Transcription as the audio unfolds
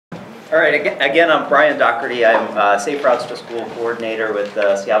All right, again, I'm Brian Dougherty. I'm Safe Routes to School Coordinator with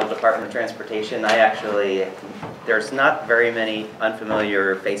the Seattle Department of Transportation. There's not very many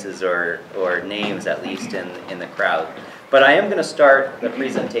unfamiliar faces or names, at least, in the crowd. But I am going to start the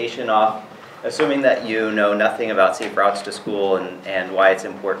presentation off assuming that you know nothing about Safe Routes to School and why it's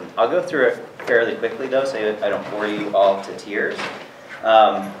important. I'll go through it fairly quickly, though, so I don't bore you all to tears.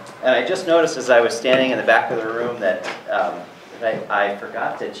 And I just noticed as I was standing in the back of the room that I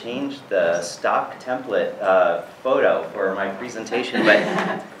forgot to change the stock template photo for my presentation, but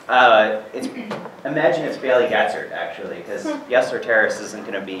imagine it's Bailey Gatzert, actually, because Yesler Terrace isn't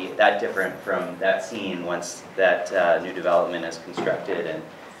going to be that different from that scene once that new development is constructed, and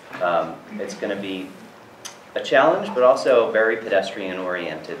it's going to be a challenge, but also very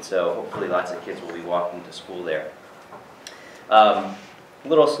pedestrian-oriented, so hopefully lots of kids will be walking to school there. A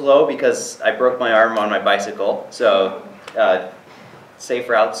little slow because I broke my arm on my bicycle, so safe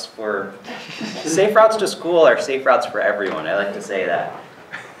routes to school are safe routes for everyone. I like to say that.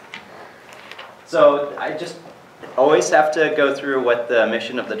 So I just always have to go through what the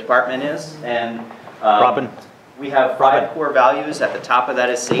mission of the department is, and we have 5 core values. At the top of that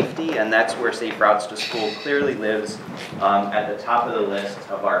is safety, and that's where Safe Routes to School clearly lives at the top of the list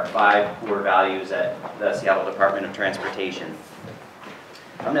of our 5 core values at the Seattle Department of Transportation.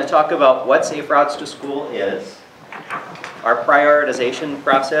 I'm going to talk about what Safe Routes to School is, our prioritization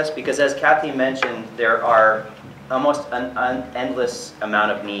process, because as Kathy mentioned, there are almost an endless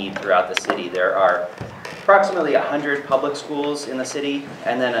amount of need throughout the city. There are approximately 100 public schools in the city,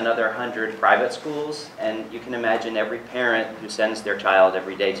 and then another 100 private schools, and you can imagine every parent who sends their child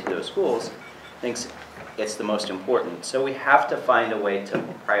every day to those schools thinks it's the most important. So we have to find a way to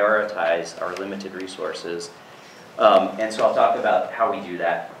prioritize our limited resources. And so I'll talk about how we do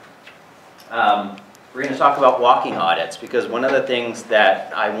that. We're going to talk about walking audits, because one of the things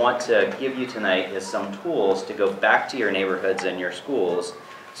that I want to give you tonight is some tools to go back to your neighborhoods and your schools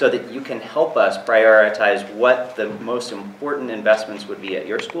so that you can help us prioritize what the most important investments would be at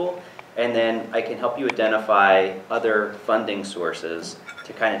your school, and then I can help you identify other funding sources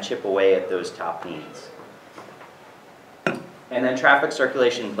to kind of chip away at those top needs. And then traffic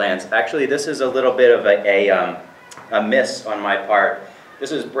circulation plans. Actually, this is a little bit of a miss on my part.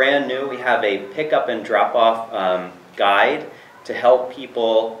 This is brand new. We have a pickup and drop-off guide to help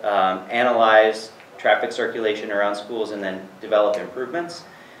people analyze traffic circulation around schools and then develop improvements.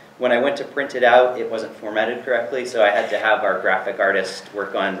 When I went to print it out, it wasn't formatted correctly, so I had to have our graphic artist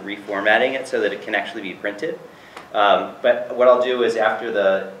work on reformatting it so that it can actually be printed. But what I'll do is after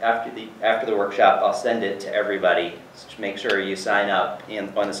the workshop, I'll send it to everybody. So make sure you sign up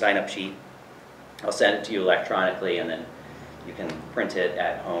on the sign-up sheet. I'll send it to you electronically, and then you can print it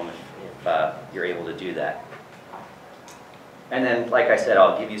at home if you're able to do that. And then, like I said,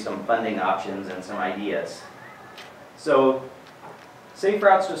 I'll give you some funding options and some ideas. So Safe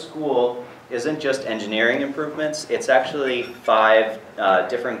Routes to School isn't just engineering improvements. It's actually 5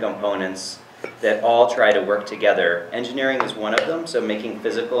 different components that all try to work together. Engineering is one of them, so making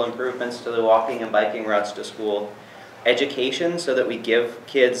physical improvements to the walking and biking routes to school. Education, so that we give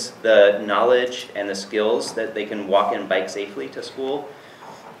kids the knowledge and the skills that they can walk and bike safely to school.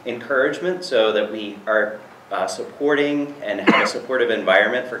 Encouragement, so that we are supporting and have a supportive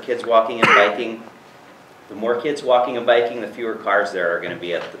environment for kids walking and biking. The more kids walking and biking, the fewer cars there are going to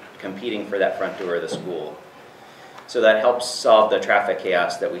be competing for that front door of the school. So that helps solve the traffic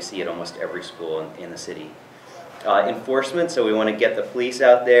chaos that we see at almost every school in the city. Enforcement, so we want to get the police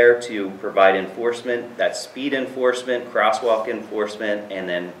out there to provide enforcement. That's speed enforcement, crosswalk enforcement, and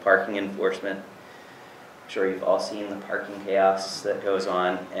then parking enforcement. I'm sure you've all seen the parking chaos that goes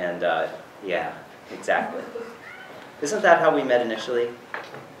on, and yeah, exactly. Isn't that how we met initially?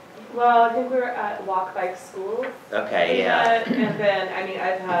 Well, I think we were at Walk Bike Schools. Okay, yeah. And then, I mean,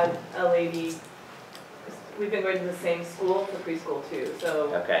 I've had a lady, we've been going to the same school for preschool too,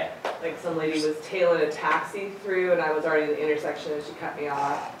 so okay. Like some lady was tailing a taxi through and I was already in the intersection and she cut me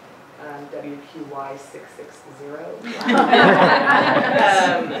off. WQY 660.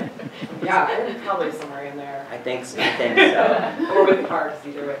 Yeah, probably somewhere in there. I think so. Or with cars,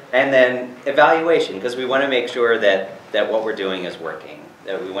 either way. And then evaluation, because we want to make sure that what we're doing is working.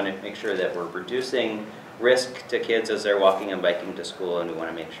 That we want to make sure that we're reducing risk to kids as they're walking and biking to school, and we want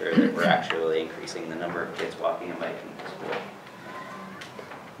to make sure that we're actually increasing the number of kids walking and biking to school.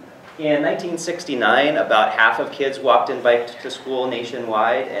 In 1969, about half of kids walked and biked to school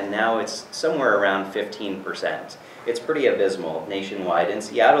nationwide, and now it's somewhere around 15%. It's pretty abysmal nationwide. In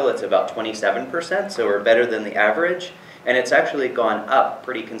Seattle, it's about 27%, so we're better than the average, and it's actually gone up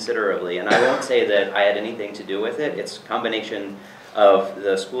pretty considerably. And I won't say that I had anything to do with it. It's a combination of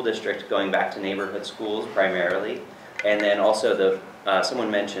the school district going back to neighborhood schools primarily, and then also someone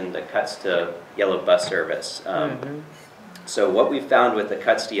mentioned the cuts to yellow bus service. So what we found with the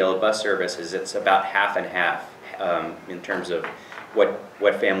cuts to yellow bus service is it's about half and half in terms of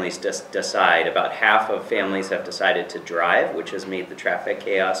what families decide. About half of families have decided to drive, which has made the traffic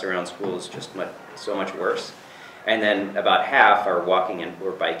chaos around schools just so much worse. And then about half are walking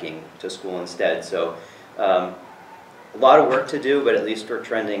or biking to school instead. So a lot of work to do, but at least we're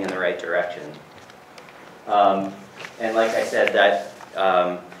trending in the right direction. And like I said, that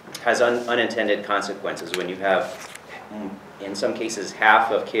has unintended consequences when you have, in some cases,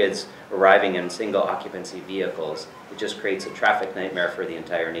 half of kids arriving in single occupancy vehicles. It just creates a traffic nightmare for the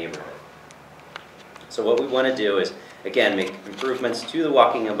entire neighborhood. So what we want to do is, again, make improvements to the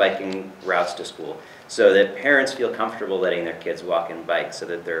walking and biking routes to school so that parents feel comfortable letting their kids walk and bike, so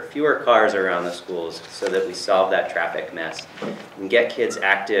that there are fewer cars around the schools, so that we solve that traffic mess and get kids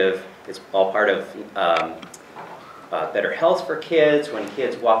active. It's all part of better health for kids. When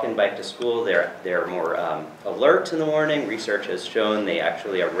kids walk and bike to school, they're more alert in the morning. Research has shown they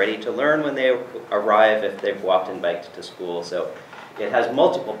actually are ready to learn when they arrive if they've walked and biked to school. So it has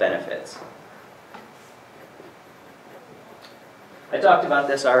multiple benefits. I talked about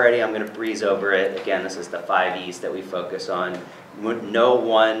this already. I'm going to breeze over it. Again, this is the 5 E's that we focus on. No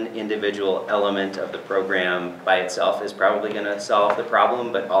one individual element of the program by itself is probably going to solve the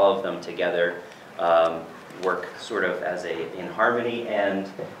problem, but all of them together work sort of in harmony, and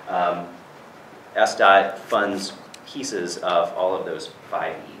SDOT funds pieces of all of those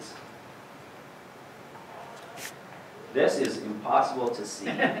 5 E's. This is impossible to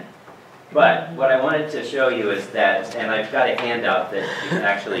see, but what I wanted to show you is that, and I've got a handout that you can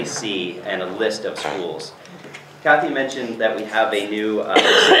actually see and a list of schools. Kathy mentioned that we have a new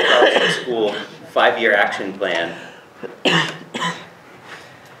school 5-year action plan.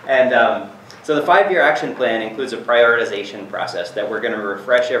 And so the 5-year action plan includes a prioritization process that we're going to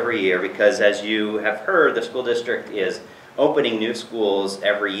refresh every year, because as you have heard, the school district is opening new schools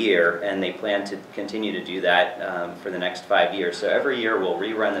every year, and they plan to continue to do that for the next 5 years. So every year we'll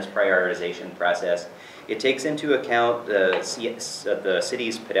rerun this prioritization process. It takes into account the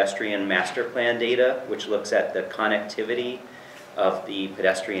city's pedestrian master plan data, which looks at the connectivity of the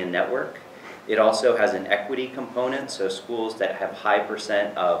pedestrian network. It also has an equity component, so schools that have high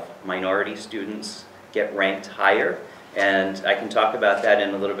 % of minority students get ranked higher. And I can talk about that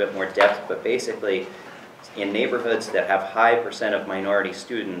in a little bit more depth, but basically in neighborhoods that have high % of minority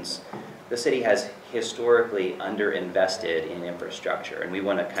students, the city has historically underinvested in infrastructure, and we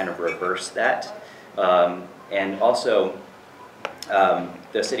want to kind of reverse that. And also,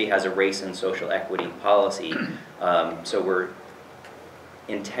 the city has a race and social equity policy, so we're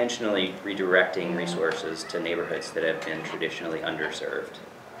intentionally redirecting resources to neighborhoods that have been traditionally underserved.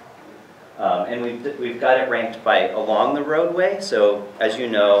 And we've got it ranked by along the roadway, so as you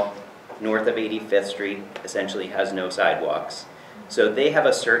know, north of 85th Street essentially has no sidewalks. So they have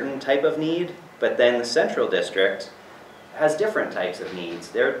a certain type of need, but then the Central District has different types of needs.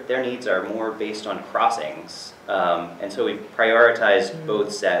 Their needs are more based on crossings. And so we've prioritized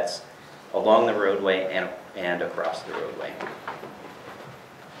both sets along the roadway and across the roadway.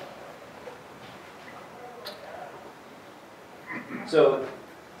 So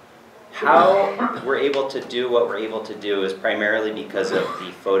how we're able to do what we're able to do is primarily because of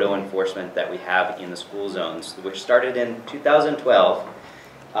the photo enforcement that we have in the school zones, which started in 2012.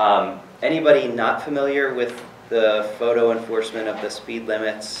 Anybody not familiar with the photo enforcement of the speed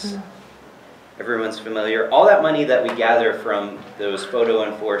limits? Everyone's familiar. All that money that we gather from those photo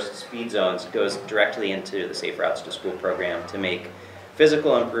enforced speed zones goes directly into the Safe Routes to School program to make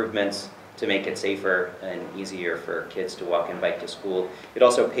physical improvements to make it safer and easier for kids to walk and bike to school. It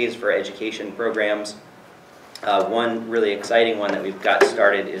also pays for education programs. One really exciting one that we've got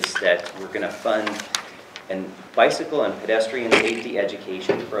started is that we're going to fund a bicycle and pedestrian safety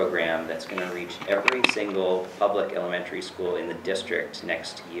education program that's going to reach every single public elementary school in the district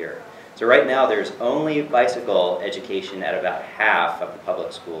next year. So right now there's only bicycle education at about half of the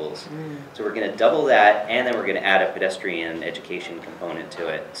public schools. So we're going to double that, and then we're going to add a pedestrian education component to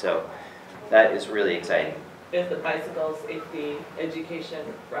it. So that is really exciting. Is the bicycle safety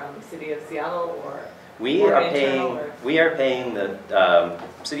education from the City of Seattle, or we are paying the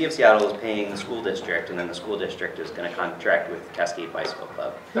City of Seattle is paying the school district, and then the school district is going to contract with Cascade Bicycle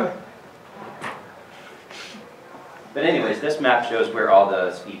Club. Okay. But anyways, this map shows where all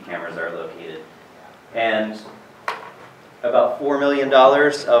the speed cameras are located, and about $4 million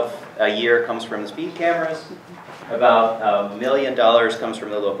of a year comes from the speed cameras. About $1 million comes from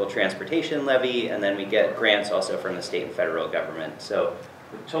the local transportation levy, and then we get grants also from the state and federal government. So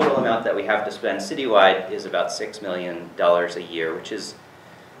the total amount that we have to spend citywide is about $6 million a year, which is,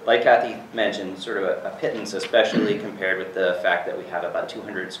 like Kathy mentioned, sort of a pittance, especially compared with the fact that we have about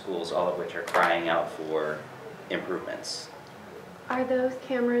 200 schools, all of which are crying out for improvements. Are those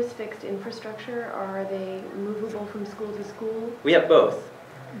cameras fixed infrastructure, or are they movable from school to school? We have both.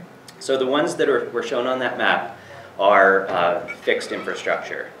 So the ones that were shown on that map are fixed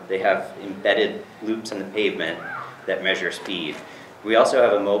infrastructure. They have embedded loops in the pavement that measure speed. We also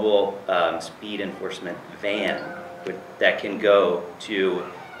have a mobile speed enforcement van that can go to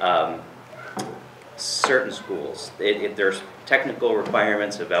certain schools. There's technical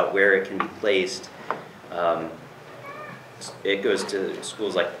requirements about where it can be placed. It goes to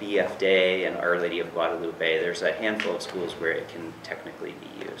schools like BF Day and Our Lady of Guadalupe. There's a handful of schools where it can technically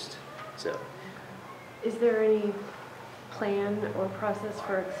be used. So, is there any plan or process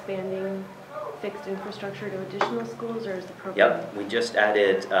for expanding fixed infrastructure to additional schools, or is the program? Yep, we just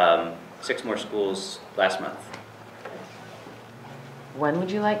added 6 more schools last month. When would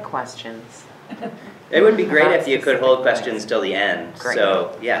you like questions? It would be great if you could hold questions till the end. Great.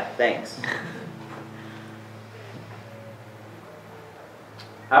 So, yeah, thanks.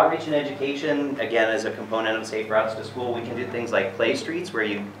 Outreach and education, again, is a component of Safe Routes to School. We can do things like play streets, where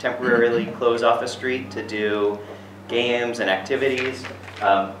you temporarily close off a street to do games and activities.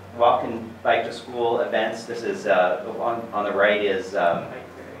 Walk and bike to school events. This is, on the right is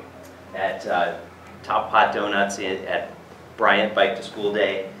at Top Pot Donuts at Bryant Bike to School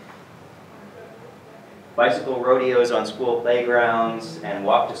Day. Bicycle rodeos on school playgrounds and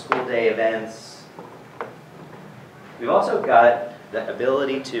walk to school day events. We've also got the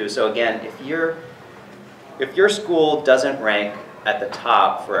ability to, so again, if your school doesn't rank at the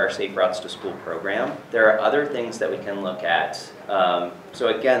top for our Safe Routes to School program, there are other things that we can look at. So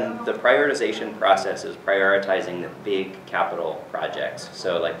again, the prioritization process is prioritizing the big capital projects.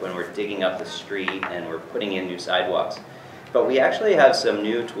 So like when we're digging up the street and we're putting in new sidewalks. But we actually have some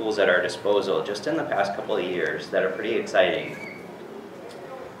new tools at our disposal just in the past couple of years that are pretty exciting.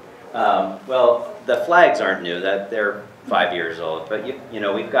 Well, the flags aren't new, they're 5 years old, but you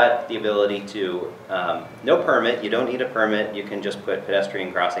know, we've got the ability to, no permit, you don't need a permit, you can just put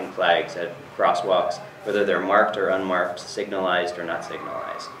pedestrian crossing flags at crosswalks, whether they're marked or unmarked, signalized or not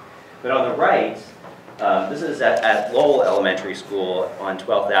signalized. But on the right, this is at Lowell Elementary School on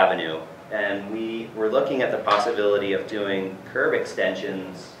 12th Avenue, and we were looking at the possibility of doing curb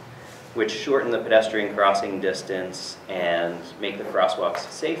extensions which shorten the pedestrian crossing distance and make the crosswalks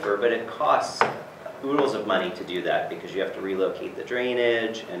safer, but it costs oodles of money to do that because you have to relocate the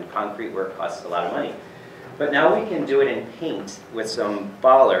drainage, and concrete work costs a lot of money. But now we can do it in paint with some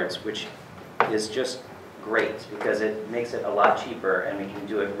bollards, which is just great because it makes it a lot cheaper and we can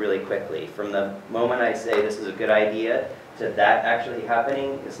do it really quickly. From the moment I say this is a good idea to that actually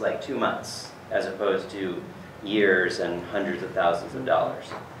happening is like 2 months, as opposed to years and hundreds of thousands of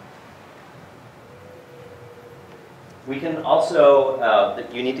dollars. We can also,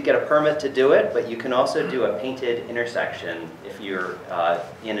 you need to get a permit to do it, but you can also do a painted intersection if you're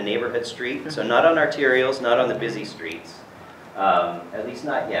in a neighborhood street. So not on arterials, not on the busy streets, at least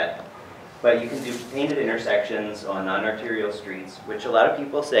not yet. But you can do painted intersections on non-arterial streets, which a lot of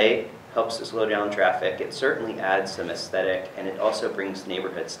people say helps to slow down traffic. It certainly adds some aesthetic, and it also brings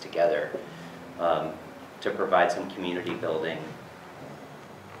neighborhoods together to provide some community building.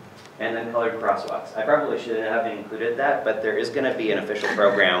 And then colored crosswalks. I probably shouldn't have included that, but there is going to be an official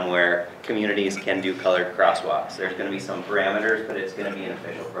program where communities can do colored crosswalks. There's going to be some parameters, but it's going to be an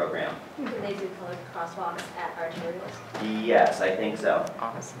official program. Do they do colored crosswalks at arterials? Yes, I think so.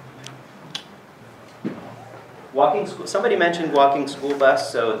 Awesome. Walking school. Somebody mentioned walking school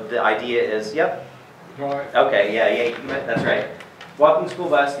bus, so the idea is, yep. Right. Okay, yeah, that's right. Walking school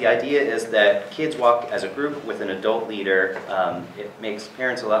bus, the idea is that kids walk as a group with an adult leader. It makes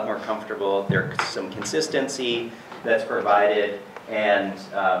parents a lot more comfortable. There's some consistency that's provided, and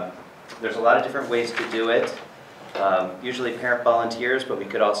there's a lot of different ways to do it. Usually parent volunteers, but we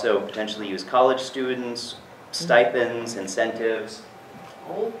could also potentially use college students, stipends, incentives.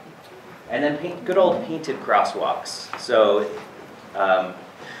 And then good old painted crosswalks. So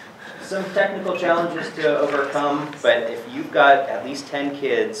some technical challenges to overcome, but if you've got at least 10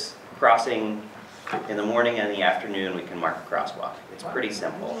 kids crossing in the morning and the afternoon, we can mark a crosswalk. It's pretty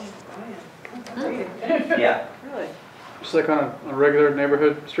simple. Yeah. Really? Just like on a regular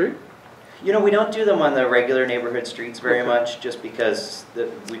neighborhood street? You know, we don't do them on the regular neighborhood streets very much, just because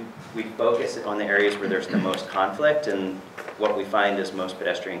we focus on the areas where there's the most conflict, and what we find is most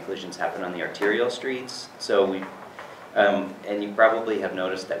pedestrian collisions happen on the arterial streets. So And you probably have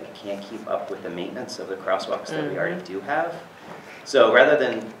noticed that we can't keep up with the maintenance of the crosswalks that we already do have. So rather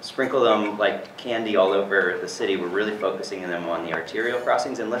than sprinkle them like candy all over the city, we're really focusing them on the arterial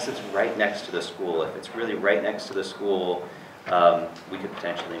crossings unless it's right next to the school. If it's really right next to the school, we could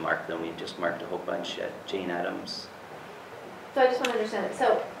potentially mark them. We just marked a whole bunch at Jane Addams. So I just want to understand it.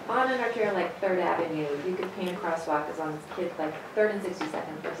 So on an arterial like 3rd Avenue, you could paint a crosswalk as long as kids, like 3rd and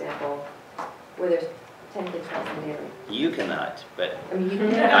 62nd, for example, where there's 10 kids crossing daily. You cannot, but I mean, you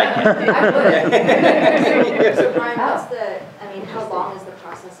can. I can. I would. So Brian, how long is the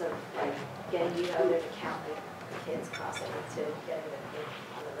process of like getting you out there to count the kids crossing to getting them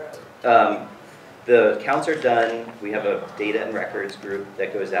on the road? The counts are done. We have a data and records group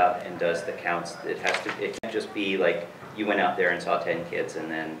that goes out and does the counts. It can't just be like you went out there and saw 10 kids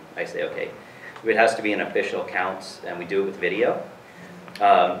and then I say, okay. It has to be an official counts, and we do it with video.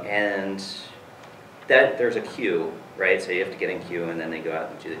 And that there's a queue, right? So you have to get in queue and then they go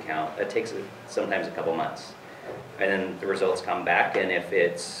out and do the count. That takes sometimes a couple months. And then the results come back, and if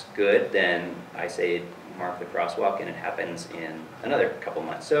it's good, then I say mark the crosswalk, and it happens in another couple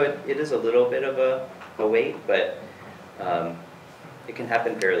months. So it is a little bit of a wait, but it can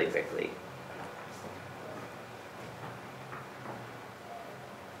happen fairly quickly.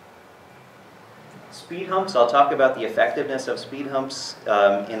 Speed humps, I'll talk about the effectiveness of speed humps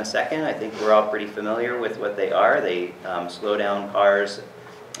in a second. I think we're all pretty familiar with what they are. They slow down cars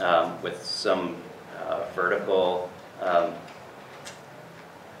with some vertical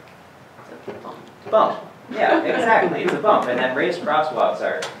bump. Yeah, exactly. It's a bump. And then raised crosswalks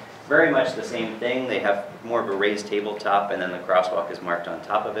are very much the same thing. They have more of a raised tabletop, and then the crosswalk is marked on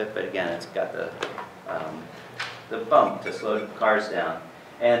top of it. But again, it's got the bump to slow cars down.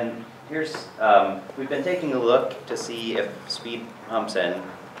 And here's, we've been taking a look to see if speed humps and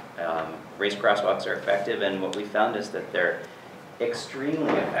raised crosswalks are effective, and what we found is that they're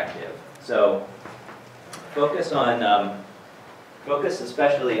extremely effective. So focus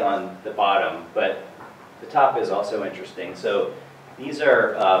especially on the bottom, but the top is also interesting. So these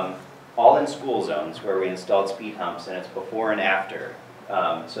are all in school zones where we installed speed humps, and it's before and after.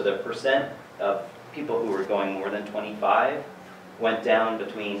 So the percent of people who were going more than 25 went down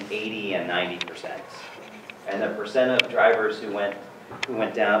between 80 and 90%. And the percent of drivers who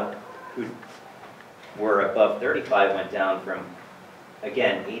were above 35 went down from,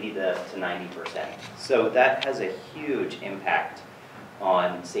 again, 80 to 90%. So that has a huge impact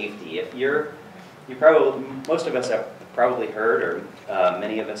on safety. If most of us have probably heard, or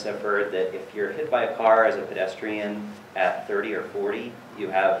many of us have heard, that if you're hit by a car as a pedestrian at 30 or 40, you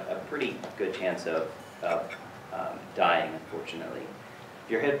have a pretty good chance of dying, unfortunately.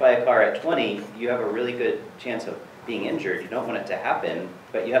 If you're hit by a car at 20, you have a really good chance of being injured. You don't want it to happen,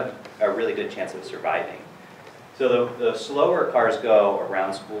 but you have a really good chance of surviving. So the slower cars go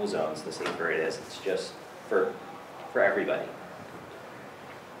around school zones, the safer it is. It's just for everybody.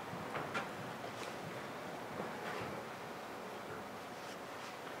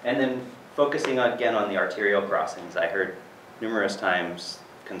 And then focusing again on the arterial crossings, I heard numerous times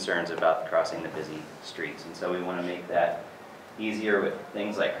concerns about crossing the busy streets, and so we want to make that easier with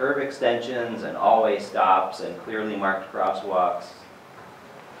things like curb extensions and all-way stops and clearly marked crosswalks,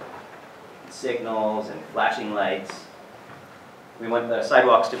 signals and flashing lights. We want the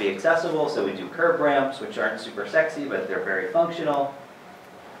sidewalks to be accessible, so we do curb ramps, which aren't super sexy, but they're very functional.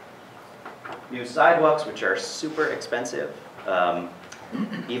 New sidewalks, which are super expensive.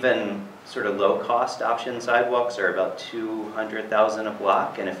 Even sort of low-cost option sidewalks are about $200,000 a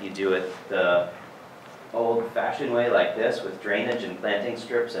block, and if you do it the old-fashioned way like this with drainage and planting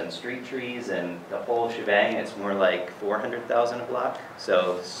strips and street trees and the whole shebang, it's more like $400,000 a block.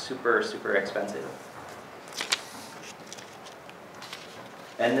 So super, super expensive.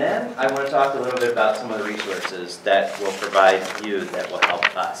 And then I want to talk a little bit about some of the resources that will provide you that will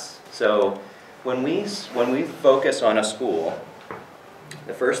help us. So when we focus on a school,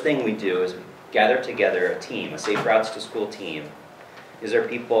 the first thing we do is gather together a team, a Safe Routes to School team. These are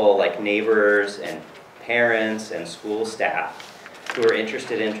people like neighbors and parents and school staff who are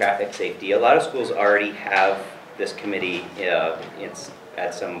interested in traffic safety. A lot of schools already have this committee it's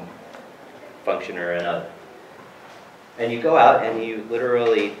at some function or another. And you go out and you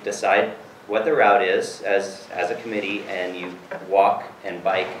literally decide what the route is as a committee, and you walk and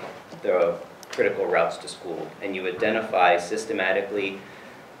bike the critical routes to school, and you identify systematically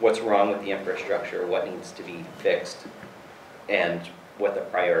what's wrong with the infrastructure, what needs to be fixed, and what the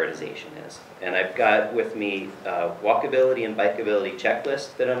prioritization is. And I've got with me a walkability and bikeability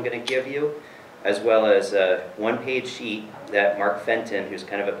checklist that I'm going to give you, as well as a one-page sheet that Mark Fenton, who's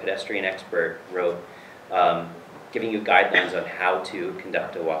kind of a pedestrian expert, wrote giving you guidelines on how to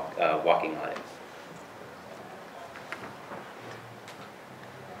conduct a walking audit.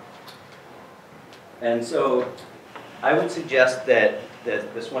 And so I would suggest that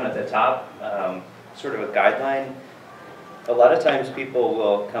this one at the top, sort of a guideline, a lot of times people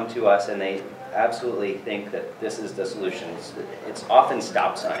will come to us and they absolutely think that this is the solution. It's often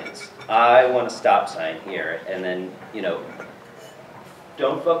stop signs. I want a stop sign here, and then, you know,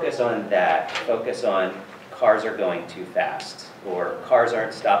 don't focus on that. Focus on cars are going too fast, or cars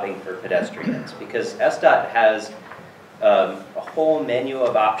aren't stopping for pedestrians, because SDOT has a whole menu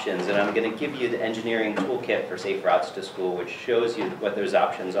of options, and I'm going to give you the engineering toolkit for safe routes to school, which shows you what those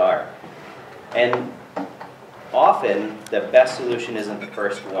options are. And often, the best solution isn't the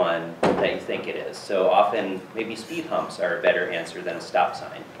first one that you think it is. So often, maybe speed humps are a better answer than a stop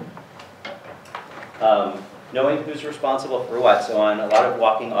sign. Knowing who's responsible for what. So on a lot of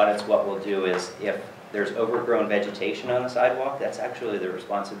walking audits, what we'll do is if there's overgrown vegetation on the sidewalk, that's actually the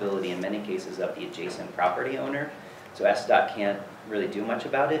responsibility in many cases of the adjacent property owner. So SDOT can't really do much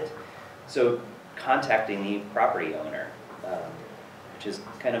about it. So contacting the property owner, which is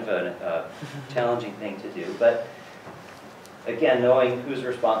kind of a challenging thing to do. But again, knowing who's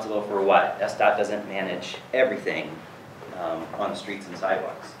responsible for what. SDOT doesn't manage everything on the streets and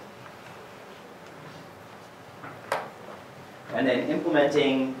sidewalks. And then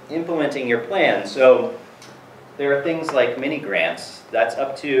implementing your plan. So there are things like mini grants. That's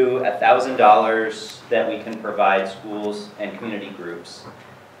up to $1,000 that we can provide schools and community groups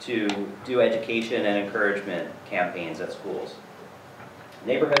to do education and encouragement campaigns at schools.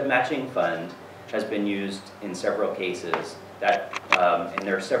 Neighborhood matching fund has been used in several cases. And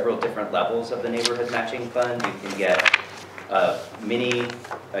there are several different levels of the neighborhood matching fund. You can get a mini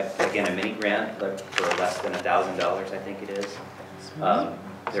grant for less than $1,000, I think it is.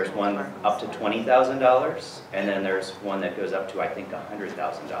 There's one up to $20,000, and then there's one that goes up to, I think,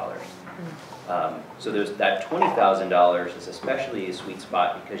 $100,000. So there's that $20,000 is especially a sweet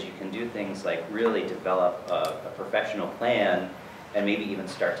spot because you can do things like really develop a professional plan and maybe even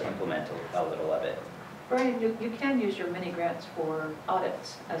start to implement a little of it. Brian, you can use your mini grants for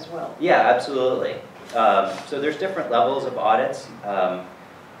audits as well. Yeah, absolutely. So there's different levels of audits.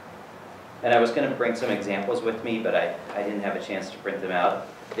 And I was going to bring some examples with me, but I didn't have a chance to print them out.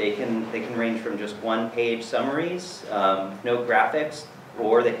 They can range from just one-page summaries, no graphics,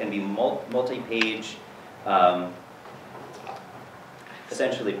 or they can be multi-page,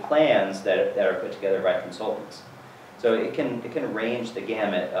 essentially plans that are put together by consultants. So it can range the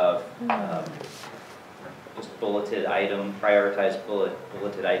gamut of just prioritized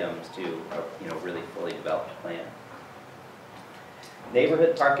bulleted items to a really fully developed plan.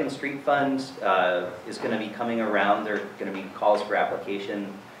 Neighborhood Park and Street Fund is going to be coming around. There are going to be calls for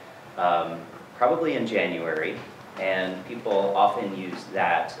application probably in January, and people often use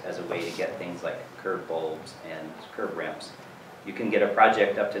that as a way to get things like curb bulbs and curb ramps. You can get a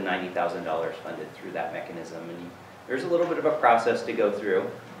project up to $90,000 funded through that mechanism, and there's a little bit of a process to go through.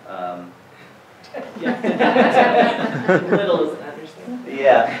 Little is an understatement.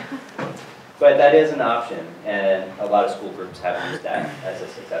 Yeah. But that is an option, and a lot of school groups have used that as a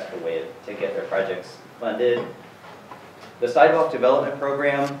successful way to get their projects funded. The sidewalk development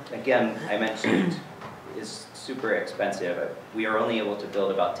program, again, I mentioned, is super expensive. We are only able to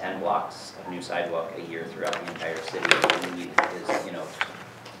build about 10 blocks of new sidewalk a year throughout the entire city. The need is,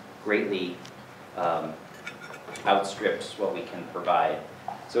 greatly outstrips what we can provide.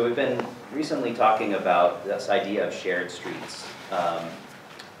 So we've been recently talking about this idea of shared streets.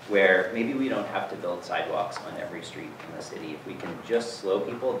 Where maybe we don't have to build sidewalks on every street in the city. If we can just slow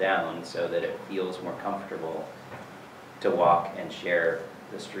people down so that it feels more comfortable to walk and share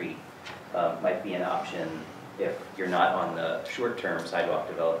the street, might be an option if you're not on the short-term sidewalk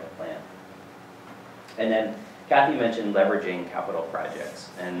development plan. And then Kathy mentioned leveraging capital projects,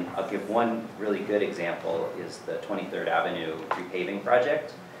 and I'll give one really good example is the 23rd Avenue repaving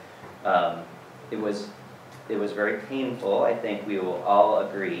project. It was very painful. I think we will all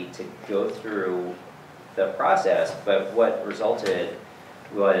agree to go through the process, but what resulted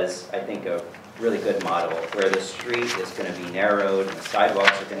was, I think, a really good model where the street is going to be narrowed and the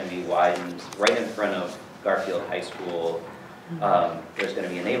sidewalks are going to be widened right in front of Garfield High School. There's going to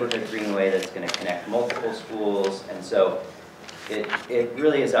be a neighborhood greenway that's going to connect multiple schools, and so it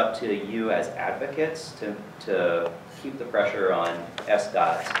really is up to you as advocates to keep the pressure on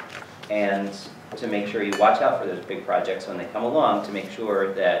SDOT and to make sure you watch out for those big projects when they come along, to make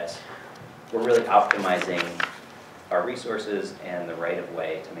sure that we're really optimizing our resources and the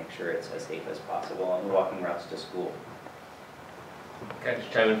right-of-way to make sure it's as safe as possible on the walking routes to school. Can I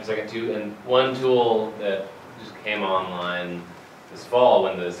just chime in for a second too? And one tool that just came online this fall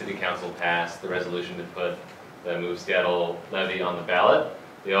when the city council passed the resolution to put the Move Seattle levy on the ballot.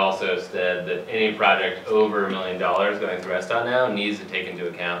 They also said that any project over $1 million going through SDOT now needs to take into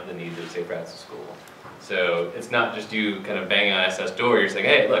account the needs of safe routes to school. So it's not just you kind of banging on SS door, you're saying,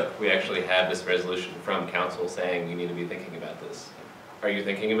 hey, look, we actually have this resolution from council saying you need to be thinking about this. Are you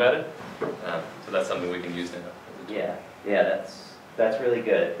thinking about it? So that's something we can use now. Yeah, that's really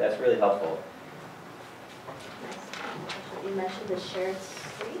good. That's really helpful. Nice. You mentioned the shared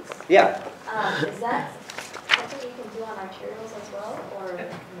streets. Yeah. Is that something you can do on arterials as well, or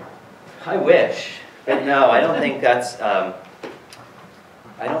no? I wish, but no, I don't think that's, I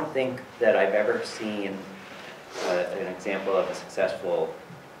don't think that I've ever seen an example of a successful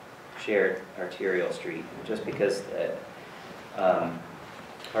shared arterial street, just because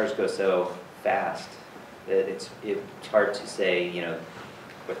cars go so fast that it's hard to say, you know,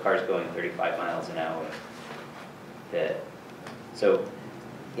 with cars going 35 miles an hour. So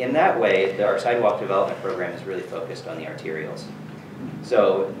in that way, our sidewalk development program is really focused on the arterials.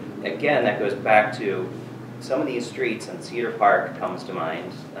 So again, that goes back to some of these streets, and Cedar Park comes to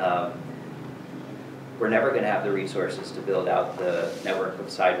mind. We're never going to have the resources to build out the network of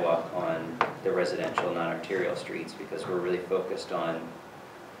sidewalk on the residential non-arterial streets because we're really focused on,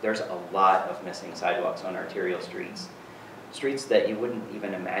 there's a lot of missing sidewalks on arterial streets. Streets that you wouldn't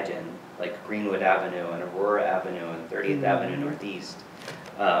even imagine, like Greenwood Avenue and Aurora Avenue and 30th Avenue Northeast.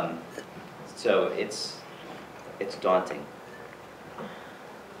 So it's daunting.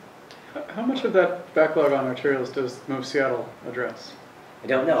 How much of that backlog on arterials does Move Seattle address? I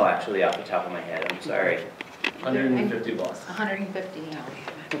don't know actually off the top of my head, I'm sorry. 150 blocks. 150 now.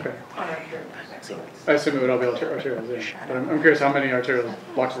 Okay. on our journey. Excellent. I assume it would all be arterials, yeah. But I'm curious how many arterials,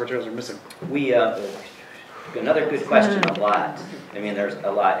 blocks of arterials are missing? We, another good question, a lot. I mean, there's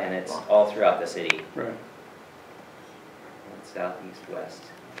a lot, and it's all throughout the city. Right. South, east, west.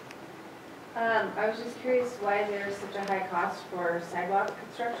 I was just curious why there's such a high cost for sidewalk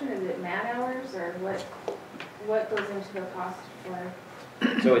construction. Is it man hours, or what goes into the cost for?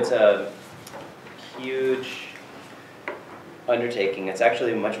 So it's a huge undertaking. It's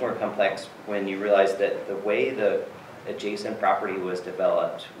actually much more complex when you realize that the way the adjacent property was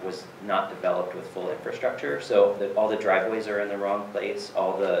developed was not developed with full infrastructure. So all the driveways are in the wrong place,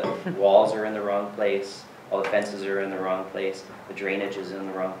 all the walls are in the wrong place, all the fences are in the wrong place, the drainage is in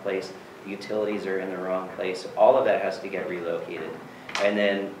the wrong place, the utilities are in the wrong place. All of that has to get relocated. And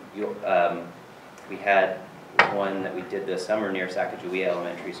then we had one that we did this summer near Sacagawea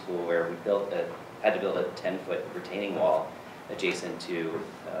Elementary School where we had to build a 10-foot retaining wall adjacent to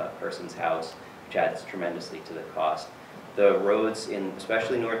a person's house, which adds tremendously to the cost. The roads,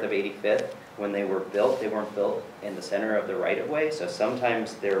 especially north of 85th, when they weren't built in the center of the right-of-way, so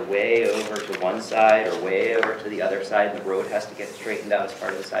sometimes they're way over to one side or way over to the other side, and the road has to get straightened out as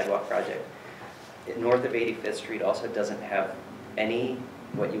part of the sidewalk project. North of 85th Street also doesn't have any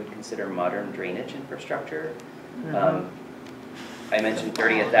what you would consider modern drainage infrastructure. I mentioned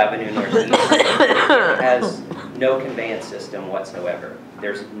 30th Avenue Northeast. It has no conveyance system whatsoever.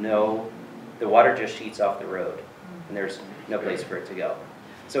 The water just sheets off the road, and there's no place for it to go.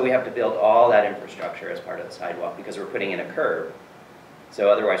 So we have to build all that infrastructure as part of the sidewalk because we're putting in a curb.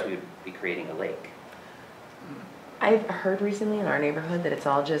 So otherwise we would be creating a lake. I've heard recently in our neighborhood that it's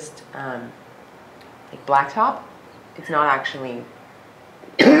all just like blacktop. It's not actually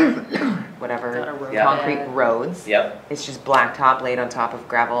whatever concrete roads. Yep. It's just blacktop laid on top of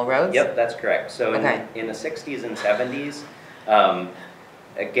gravel roads. Yep, that's correct. So in the 60s and 70s,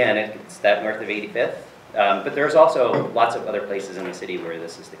 again, it's that north of 85th. But there's also lots of other places in the city where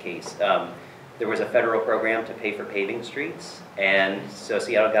this is the case. There was a federal program to pay for paving streets, and so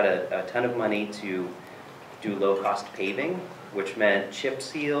Seattle got a ton of money to do low-cost paving, which meant chip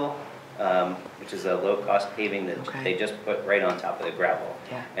seal, which is a low-cost paving that they just put right on top of the gravel.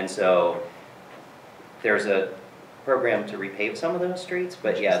 Yeah. And so there's a program to repave some of those streets,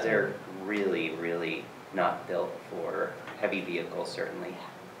 but yeah, they're really, really not built for heavy vehicles, certainly.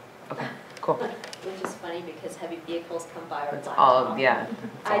 Okay, cool. Which is funny because heavy vehicles come by our That's block all, now. yeah.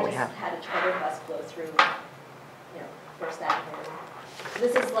 That's I all we just have. had a charter bus go through, First Avenue.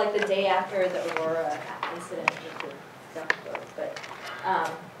 This is like the day after the Aurora incident with the duck boat,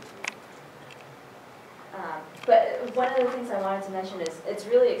 but one of the things I wanted to mention is it's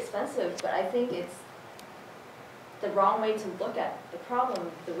really expensive, but I think it's the wrong way to look at the problem.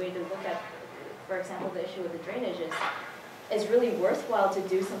 The way to look at, for example, the issue with the drainage is really worthwhile to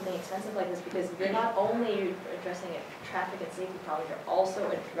do something expensive like this because you're not only addressing a traffic and safety problem, you're also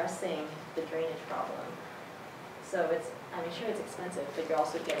addressing the drainage problem. So it's, I mean, sure, it's expensive, but you're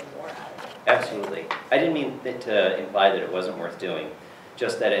also getting more out of it. Absolutely. I didn't mean to imply that it wasn't worth doing,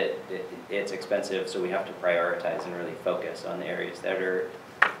 just that it's expensive, so we have to prioritize and really focus on the areas that are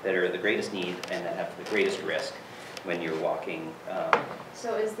the greatest need and that have the greatest risk when you're walking.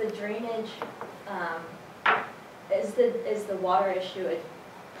 So is the drainage, is the water issue a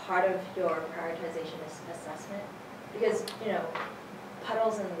part of your prioritization assessment? Because, you know,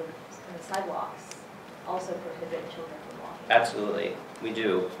 puddles in the sidewalks also prohibit children from walking. Absolutely, we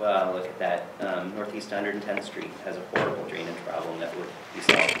do look at that. Northeast 110th Street has a horrible drainage problem that would be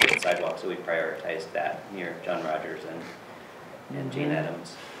solved with sidewalks, so we prioritized that near John Rogers and Jane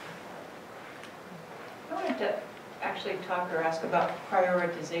Addams. I wanted to actually talk or ask about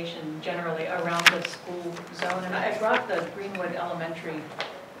prioritization generally around the school zone. And I brought the Greenwood Elementary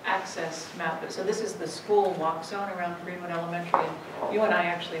access map. So this is the school walk zone around Greenwood Elementary. And you and I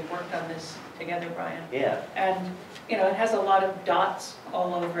actually worked on this together, Brian. Yeah. And, you know, it has a lot of dots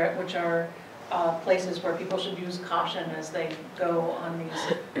all over it, which are places where people should use caution as they go on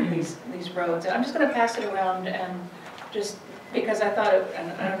these roads. And I'm just going to pass it around and just because I thought, and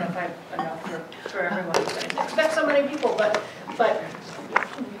I don't know if I have enough for everyone, I didn't expect so many people, but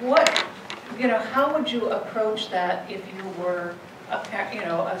what, you know, how would you approach that if you were a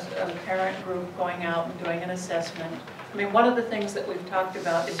parent group going out and doing an assessment? I mean, one of the things that we've talked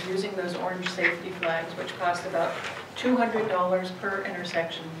about is using those orange safety flags, which cost about $200 per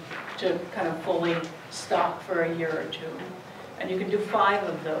intersection to kind of fully stop for a year or two. And you can do 5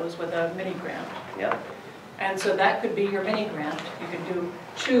 of those with a mini grant. Yeah. And so that could be your mini grant. You can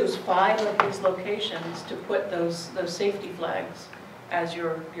choose 5 of these locations to put those safety flags as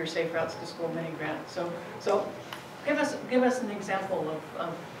your Safe Routes to School mini grant. So give us an example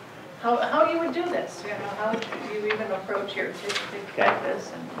of how you would do this. You know, how would you even approach your like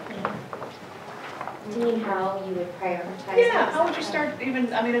this? Do you mean how you would prioritize? Yeah, how would you start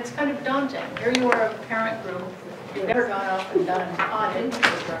even, I mean, it's kind of daunting. Here you are, a parent group, you've never gone off and done an audit,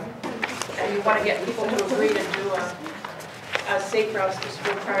 and you want to get people to agree to do a Safe Routes to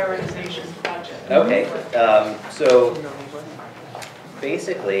School prioritization project. Okay, so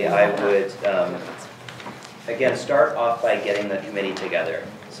basically I would, again, start off by getting the committee together.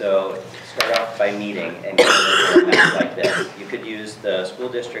 So start off by meeting and getting a map like this. You could use the school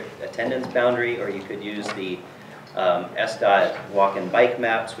district attendance boundary, or you could use the SDOT walk and bike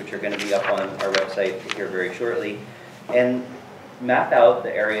maps, which are going to be up on our website here very shortly, and map out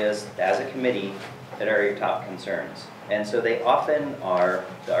the areas as a committee that are your top concerns. And so they often are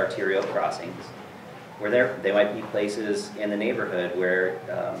the arterial crossings, where they might be places in the neighborhood where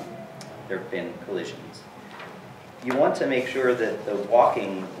there have been collisions. You want to make sure that the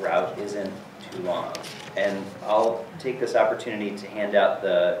walking route isn't too long. And I'll take this opportunity to hand out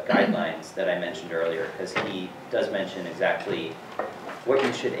the guidelines that I mentioned earlier, because he does mention exactly what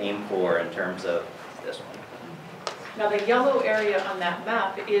you should aim for in terms of this one. Now the yellow area on that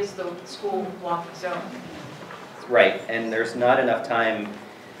map is the school walk zone. Right, and there's not enough time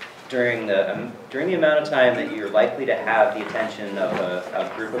during the amount of time that you're likely to have the attention of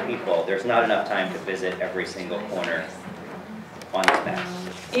a group of people. There's not enough time to visit every single corner on this map.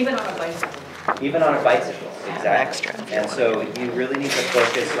 Even on a bicycle. Even on a bicycle, exactly. And so you really need to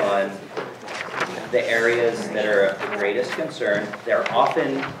focus on the areas that are of the greatest concern. They're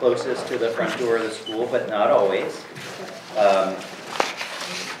often closest to the front door of the school, but not always.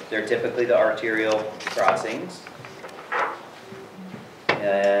 They're typically the arterial crossings.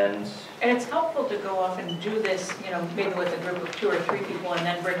 And it's helpful to go off and do this, you know, maybe with a group of 2 or 3 people and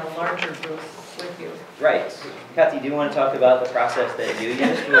then bring a larger group with you. Right. Kathy, do you want to talk about the process that you use?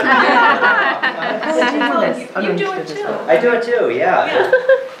 You do it too. I do it too, yeah.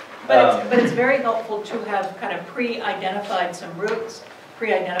 But it's very helpful to have kind of pre-identified some routes,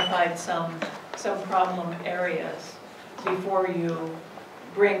 pre-identified some problem areas before you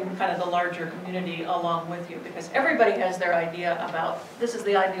bring kind of the larger community along with you, because everybody has their idea about, this is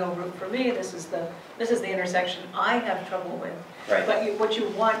the ideal route for me, this is the intersection I have trouble with. Right. But what you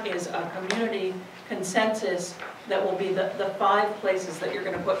want is a community consensus that will be the 5 places that you're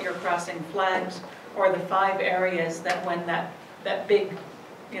going to put your crossing flags, or the 5 areas that when that big,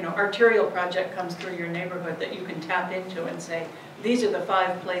 you know, arterial project comes through your neighborhood, that you can tap into and say, these are the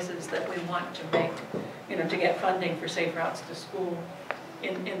 5 places that we want to make, you know, to get funding for Safe Routes to School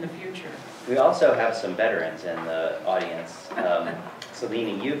in the future. We also have some veterans in the audience.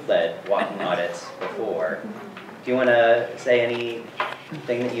 Celine, you've led walking audits before. Do you want to say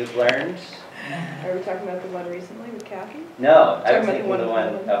anything that you've learned? Are we talking about the one recently with Kathy? No, I was thinking the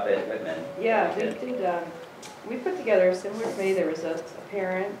one up at Whitman. Yeah, we did we put together a similar committee. There was a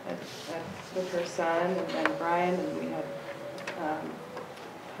parent with her son, and then Brian, and we had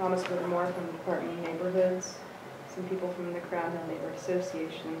Thomas Whittemore from the Department of Neighborhoods, some people from the Crown Hill Neighborhood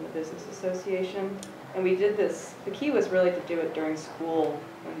Association, the Business Association. And we did this, the key was really to do it during school,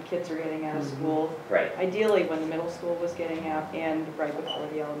 when the kids are getting out of school. Right. Ideally when the middle school was getting out and right before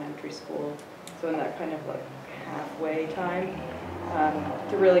the elementary school. So in that kind of like halfway time,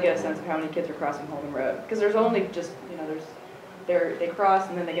 to really get a sense of how many kids are crossing Holman Road. Because there's only just, you know, they cross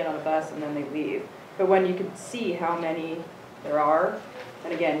and then they get on a bus and then they leave. But when you can see how many there are,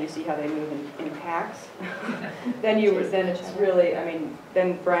 and again, you see how they move in packs, then it's really, I mean,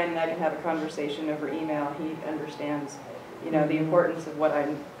 then Brian and I can have a conversation over email. He understands, you know, the importance of what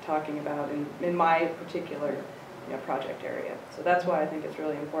I'm talking about in my particular, you know, project area. So that's why I think it's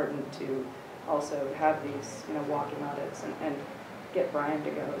really important to also have these, you know, walking audits and get Brian to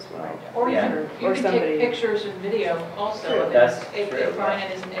go as well. Or Yeah. you can somebody. take pictures and video also. True. That's if true,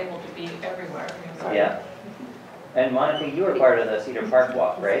 Brian isn't able to be everywhere. You know. Yeah. And Monica, you were part of the Cedar Park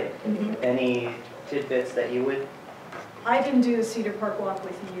walk, right? Any tidbits that you would? I didn't do the Cedar Park walk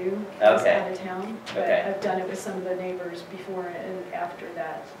with you. I was Okay. out of town, but Okay. I've done it with some of the neighbors before and after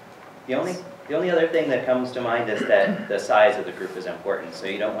that. The only other thing that comes to mind is that the size of the group is important. So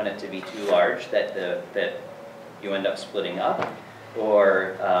you don't want it to be too large that you end up splitting up,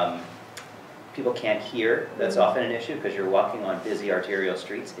 or people can't hear. That's often an issue because you're walking on busy arterial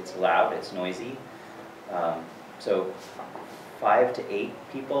streets. It's loud, it's noisy. So 5 to 8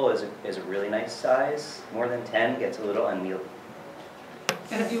 people is a really nice size. More than 10 gets a little unwieldy.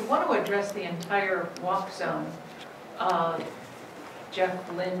 And if you want to address the entire walk zone,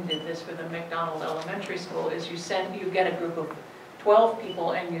 Jeff Lynn did this for the McDonald Elementary School, is you get a group of 12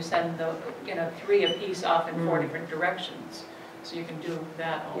 people and you send the, 3 apiece off in 4 different directions. So you can do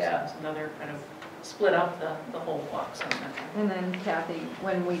that also. Yeah. It's another kind of split up the whole walk zone. And then Kathy,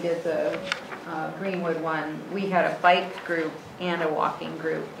 when we did the Greenwood one, we had a bike group and a walking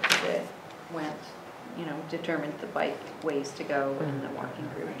group that went, determined the bike ways to go, and the walking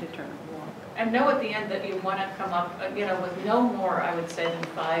group determined the walk. And know at the end that you want to come up, with no more, I would say, than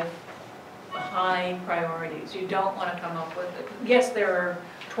 5 high priorities. You don't want to come up with, yes, there are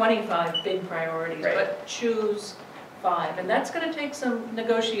 25 big priorities, Right. but choose 5. And that's going to take some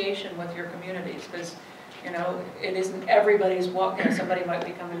negotiation with your communities, because, it isn't everybody's walk, somebody might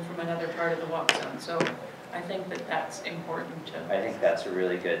be coming from another part of the walk zone. So I think that that's important too. I think that's a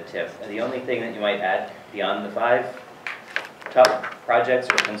really good tip. And the only thing that you might add beyond the 5 top projects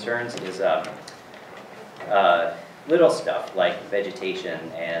or concerns is little stuff like vegetation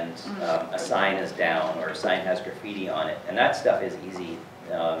and a sign is down or a sign has graffiti on it. And that stuff is easy,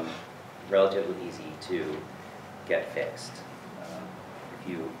 relatively easy to get fixed. If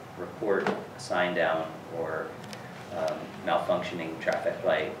you report a sign down or malfunctioning traffic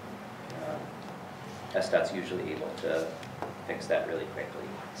light, SDOT's usually able to fix that really quickly.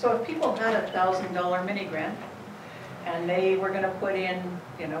 So if people had a $1,000 mini grant and they were going to put in,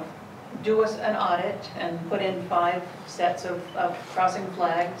 do us an audit and put in 5 sets of crossing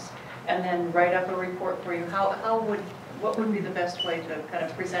flags and then write up a report for you, what would be the best way to kind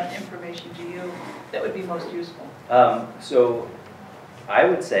of present information to you that would be most useful? So I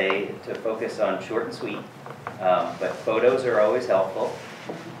would say to focus on short and sweet, but photos are always helpful.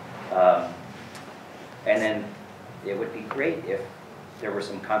 And then it would be great if there were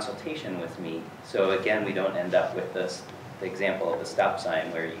some consultation with me. So again, we don't end up with the example of the stop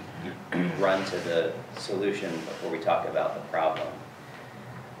sign where you run to the solution before we talk about the problem.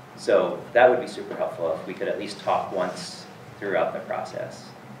 So that would be super helpful if we could at least talk once throughout the process.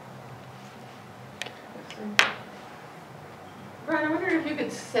 Brian, I wonder if you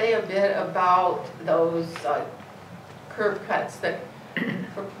could say a bit about those curb cuts that,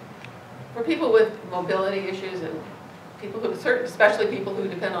 for people with mobility issues and people who, especially people who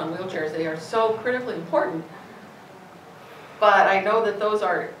depend on wheelchairs, they are so critically important. But I know that those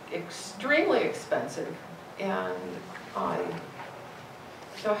are extremely expensive, and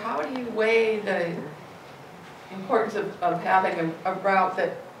so how do you weigh the importance of having a route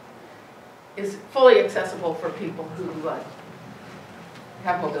that is fully accessible for people who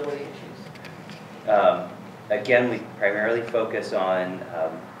have mobility issues? Again, we primarily focus on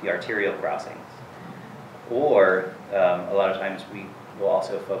the arterial crossings, or a lot of times we will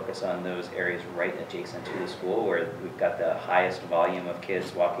also focus on those areas right adjacent to the school where we've got the highest volume of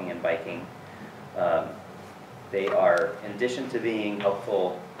kids walking and biking. They are, in addition to being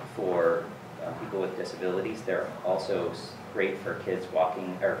helpful for people with disabilities, they're also great for kids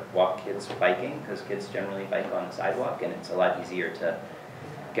walking, or kids biking, because kids generally bike on the sidewalk, and it's a lot easier to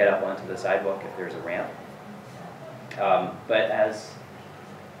get up onto the sidewalk if there's a ramp. But as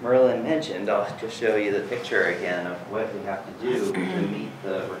Merlin mentioned, I'll just show you the picture again of what we have to do to meet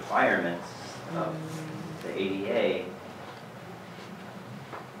the requirements of the ADA.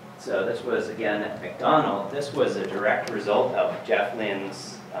 So this was, again, at McDonald. This was a direct result of Jeff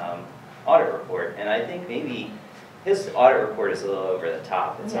Lynn's audit report. And I think maybe his audit report is a little over the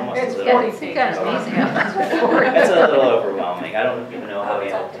top. It's almost a little... It's got amazing report. It's a little overwhelming. I don't even know how we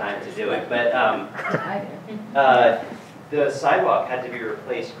had time to do it. But the sidewalk had to be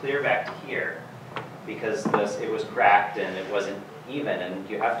replaced clear back to here because it was cracked and it wasn't even. And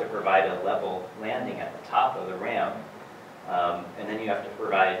you have to provide a level landing at the top of the ramp. And then you have to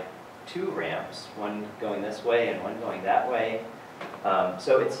provide 2 ramps, one going this way and one going that way.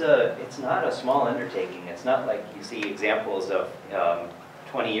 So it's not a small undertaking. It's not like you see examples of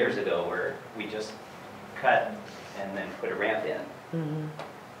 20 years ago where we just cut and then put a ramp in. Mm-hmm.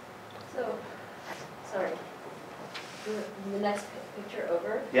 So, sorry, the next picture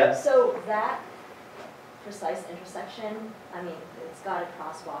over. Yep. So that precise intersection, I mean, it's got a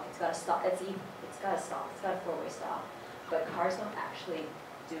crosswalk, it's got a stop, it's got a stop, it's got a 4-way stop, but cars don't actually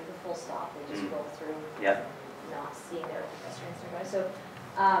do the full stop, they just roll through. Yep. Not seeing their pedestrians nearby. So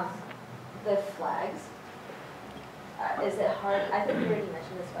the flags, is it hard? I think you already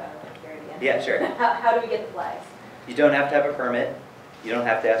mentioned this, but I want to hear it again. Yeah, sure. How do we get the flags? You don't have to have a permit. You don't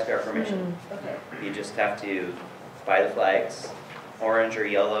have to ask our permission. Okay. You just have to buy the flags. Orange or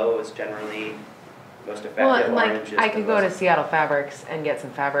yellow is generally most effective. Well, and Orange is like, I the could go to most- Seattle Fabrics and get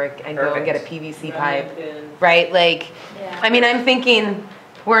some fabric and go and get a PVC pipe, Remington. right? Like, Yeah. I mean, I'm thinking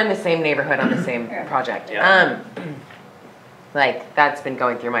we're in the same neighborhood on the same project. Yeah. Like, that's been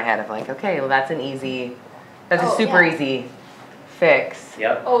going through my head of like, okay, well, that's a Oh, super yeah. easy fix.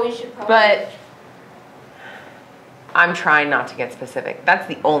 Yep. Oh, we should probably. But I'm trying not to get specific. That's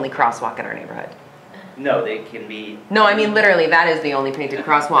the only crosswalk in our neighborhood. No, they can be. No, I mean, literally, that is the only painted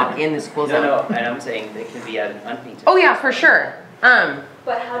crosswalk in the school zone. No, and I'm saying they can be at an unpainted. Oh, yeah, for sure.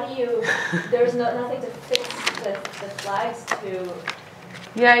 But how do you, there's nothing to fix the flags to.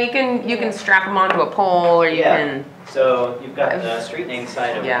 Yeah, you can strap them onto a pole, or you Yeah. can. So you've got the street name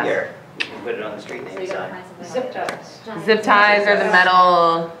sign over Yeah. here. You can put it on the street So name you gotta sign. find something. Zip like ties. that. Zip ties or the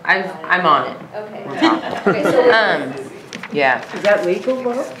metal. I'm on it. Okay. Okay, so Yeah. Is that legal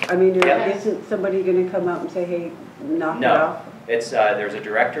though? I mean, Yeah. isn't somebody gonna come out and say, hey, knock it No. off? It's, there's a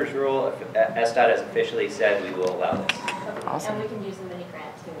director's rule. SDOT has officially said we will allow this. Awesome. And we can use the mini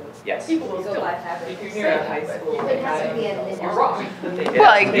grant to Yes. People will go still, buy fabric. if you're near a high school, It has to be an or wrong.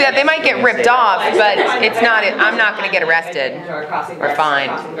 Well, yeah, they might get ripped off, but it's not. I'm not going to get arrested or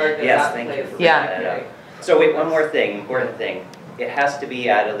fined. Yes, thank you. Yeah. So wait, one more thing, important thing. It has to be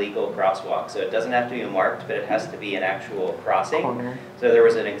at a legal crosswalk, so it doesn't have to be marked, but it has to be an actual crossing. Corner. So there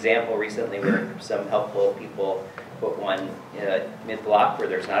was an example recently where some helpful people put one mid-block where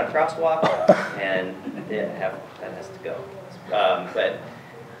there's not a crosswalk, and that has to go. But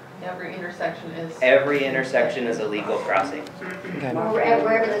Every intersection is. every intersection is a legal crossing. Okay. Or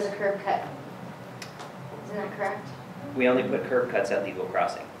wherever there's a curb cut. Isn't that correct? We only put curb cuts at legal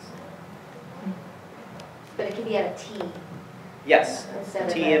crossings. But it can be at a T. Yes, Instead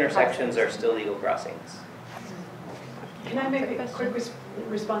of T a intersections are still legal crossings. Can I make a quick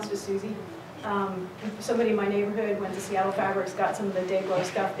response to Susie? Somebody in my neighborhood went to Seattle Fabrics, got some of the day glow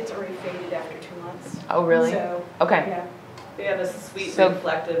stuff. It's already faded after 2 months. Oh, really? So, Okay. yeah. They have a sweet So-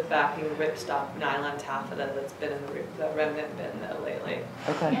 reflective backing ripstop nylon taffeta that's been in the remnant bin lately.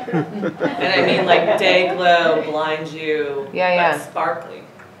 Okay. And I mean like day glow, blind you, Yeah. but sparkly.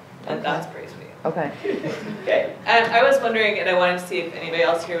 And that's pretty sweet. Okay. Okay. And I was wondering, and I wanted to see if anybody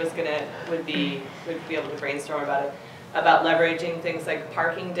else here would be able to brainstorm about it, about leveraging things like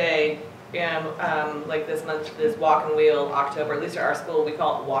parking day, and like this month is Walk and Wheel October. At least at our school, we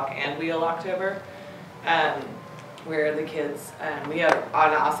call it Walk and Wheel October, where the kids, we have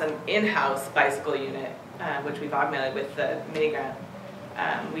an awesome in-house bicycle unit, which we've augmented with the mini grant.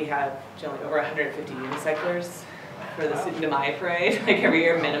 We have generally over 150 unicyclers for the Cinco de Mayo parade, like every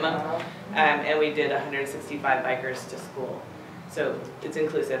year minimum. And we did 165 bikers to school. So it's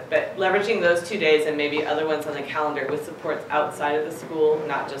inclusive, but leveraging those 2 days and maybe other ones on the calendar with supports outside of the school,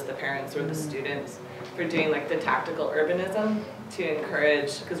 not just the parents or the students, for doing like the tactical urbanism to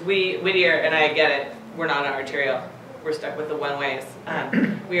encourage, because Whittier, and I get it, we're not an arterial, we're stuck with the one-ways.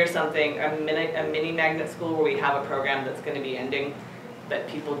 We are a mini magnet school where we have a program that's going to be ending, but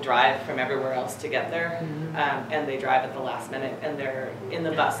people drive from everywhere else to get there, and they drive at the last minute, and they're in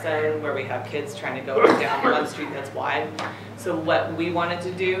the bus zone where we have kids trying to go down one street that's wide. So what we wanted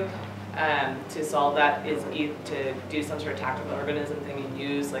to do to solve that is to do some sort of tactical urbanism thing and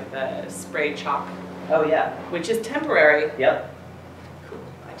use like the spray chalk Oh, yeah. which is temporary. Yep. Cool,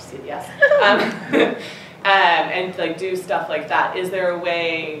 I just said yes. And like do stuff like that. Is there a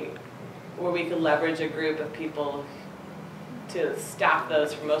way where we could leverage a group of people to staff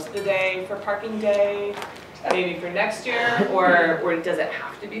those for most of the day for parking day, maybe for next year, or does it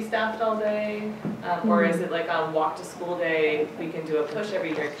have to be staffed all day? Or is it like on walk to school day, we can do a push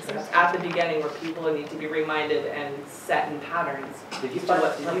every year, because it's at the beginning where people need to be reminded and set in patterns. Did you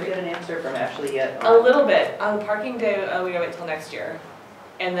get an answer from Ashley yet? A little bit. On parking day, we gotta wait till next year.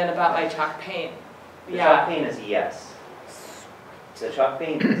 And then about my chalk paint. The chalk paint is a yes. The chalk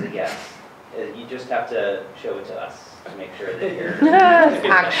paint is a yes. You just have to show it to us to make sure that you're...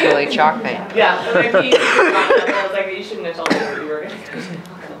 Actually, chalk paint. Yeah, but like, I was like, you shouldn't have told me that you were gonna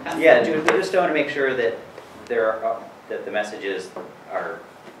go. Yeah, we just want to make sure that that the messages are...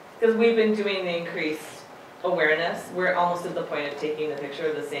 Because we've been doing the increased awareness. We're almost at the point of taking the picture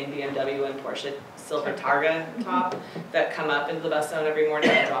of the same BMW and Porsche silver Targa top that come up into the bus zone every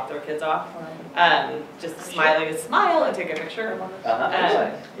morning and drop their kids off. Just smiling a smile and take a picture.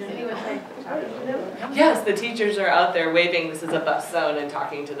 Yes, the teachers are out there waving, this is a bus zone, and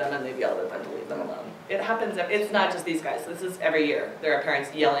talking to them, and they've yelled at them to leave them alone. It happens, it's not just these guys, this is every year. There are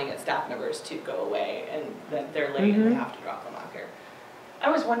parents yelling at staff members to go away, and that they're late and they have to drop them off here.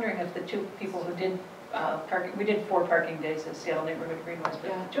 I was wondering if the two people who did parking, we did 4 parking days at Seattle Neighborhood Greenways,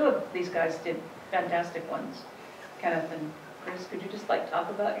 but 2 of these guys did fantastic ones. Kenneth and Chris, could you just like talk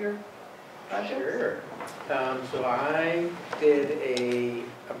about your projects? Sure. So I did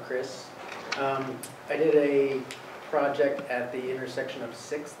I'm Chris. I did a project at the intersection of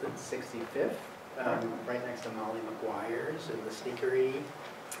 6th and 65th, right next to Molly McGuire's in the Sneakery.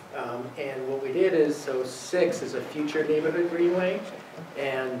 And what we did is, so 6 is a future neighborhood greenway,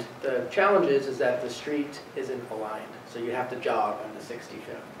 and the challenge is that the street isn't aligned, so you have to jog on the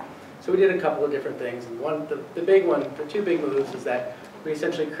 65th. So we did a couple of different things, and the big one, the 2 big moves is that we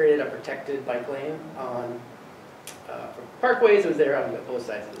essentially created a protected bike lane on, for parkways, it was there on both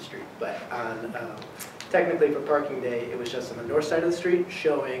sides of the street, but on, technically for parking day, it was just on the north side of the street,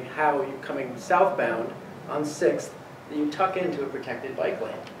 showing how you're coming southbound on 6th, that you tuck into a protected bike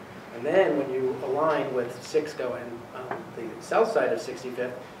lane. And then when you align with 6 going on the south side of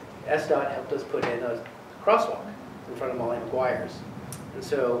 65th, SDOT helped us put in a crosswalk in front of Molly McGuire's. And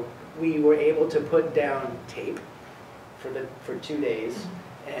so we were able to put down tape for 2 days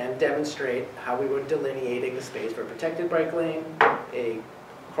and demonstrate how we were delineating the space for a protected bike lane, a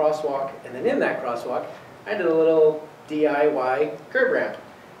crosswalk, and then in that crosswalk, I did a little DIY curb ramp.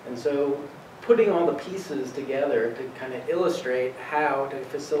 And so putting all the pieces together to kind of illustrate how to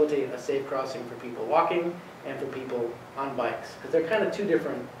facilitate a safe crossing for people walking and for people on bikes. Because they're kind of 2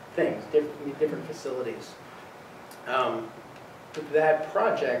 different things, different facilities. With that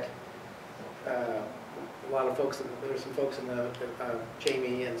project, a lot of folks, there were some folks in the,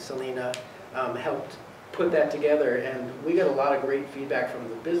 Jamie and Selena, helped put that together, and we got a lot of great feedback from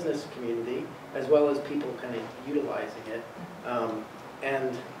the business community, as well as people kind of utilizing it.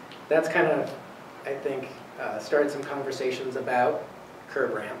 And that's kind of, I think, started some conversations about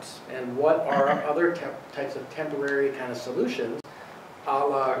curb ramps and what are other types of temporary kind of solutions, a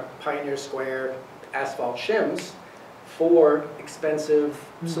la Pioneer Square asphalt shims, for expensive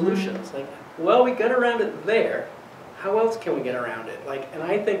solutions. Like, well, we got around it there. How else can we get around it? Like, and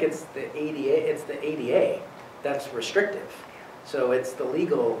I think it's the ADA that's restrictive. So it's the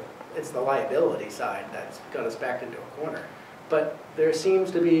legal, it's the liability side that's got us backed into a corner. But there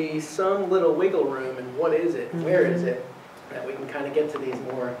seems to be some little wiggle room in what is it, where is it, that we can kind of get to these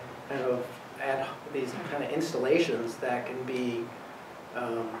more kind of these kind of installations that can be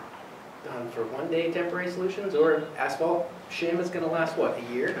done for one-day temporary solutions, or asphalt shim is going to last, what,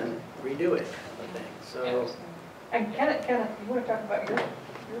 a year, and redo it, kind of thing. So. And Kenneth, you want to talk about your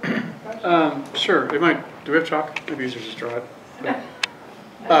project? Sure. Do we have chalk? Maybe easier to just draw it. There's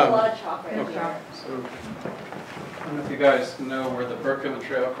a lot of chalk right Okay. now. So, I don't know if you guys know where the Burkeville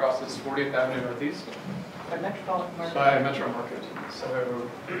Trail crosses 40th Avenue Northeast. By Metropolitan Market. By Metro Market. So,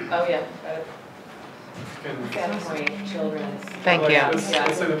 Oh, yeah. can, Children's. Thank you. Let's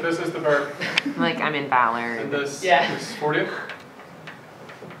say that this is the Burke. Like I'm in Ballard. And this is 40th.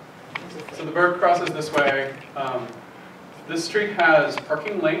 So the Burke crosses this way. This street has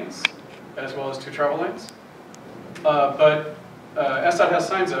parking lanes as well as 2 travel lanes. But SDOT has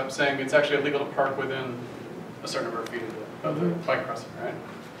signs up saying it's actually illegal to park within a certain number of feet of the bike crossing, right?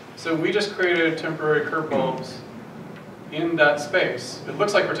 So we just created temporary curb bulbs in that space. It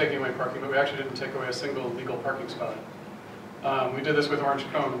looks like we're taking away parking, but we actually didn't take away a single legal parking spot. We did this with orange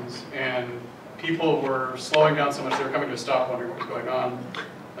cones, and people were slowing down so much they were coming to a stop wondering what was going on.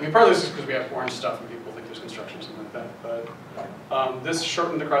 I mean, part of this is because we have orange stuff and people construction or something like that. But this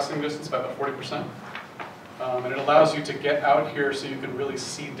shortened the crossing distance by about 40%. And it allows you to get out here so you can really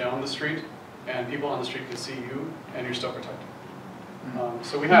see down the street, and people on the street can see you, and you're still protected.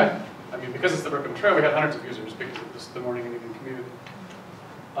 So we had, I mean, because it's the Brooklyn Trail, we had hundreds of users because it was the morning and evening commute.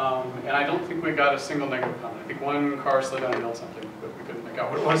 And I don't think we got a single negative comment. I think one car slowed down and yelled something, but we couldn't make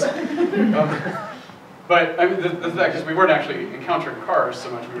out what it was. But I mean, the fact is we weren't actually encountering cars so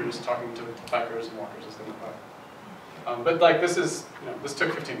much, we were just talking to bikers and walkers as they went by. But like this is, this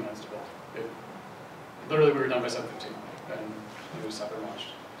took 15 minutes to build. Literally we were done by 7:15 and it was sat there and watched.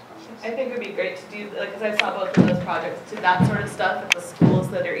 I think it would be great to do, like, because I saw both of those projects, to that sort of stuff at the schools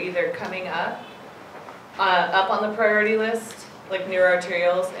that are either coming up on the priority list, like newer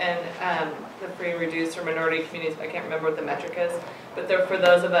arterials and the free, reduced, or minority communities. I can't remember what the metric is, but they're for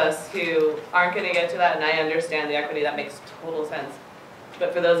those of us who aren't going to get to that, and I understand the equity, that makes total sense.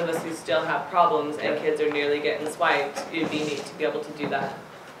 But for those of us who still have problems and kids are nearly getting swiped, it'd be neat to be able to do that.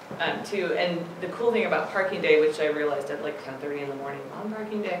 Too. And the cool thing about parking day, which I realized at like 10:30 in the morning on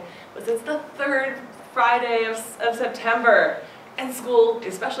parking day, was it's the 3rd Friday of September, and school,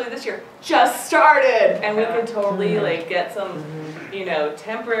 especially this year, just started, and we could totally like get some,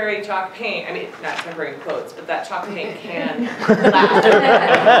 temporary chalk paint. I mean, not temporary in quotes, but that chalk paint can last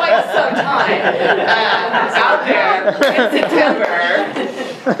quite some time out there in September.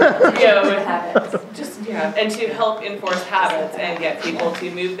 And to help enforce habits and get people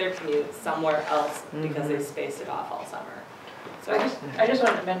to move their commute somewhere else because they spaced it off all summer. So I just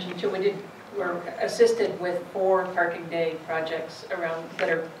wanted to mention too, we're assisted with 4 parking day projects around that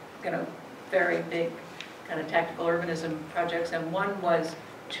are very big kind of tactical urbanism projects, and one was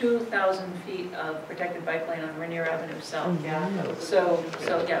 2,000 feet of protected bike lane on Rainier Avenue South. So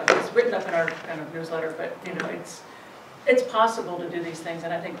yeah, it's written up in our kind of newsletter, but it's possible to do these things,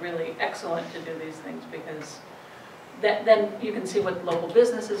 and I think really excellent to do these things, because then you can see what local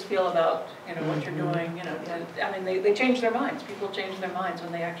businesses feel about what you're doing. I mean, they change their minds. People change their minds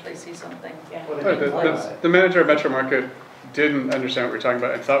when they actually see something. Yeah. The manager of Metro Market didn't understand what we were talking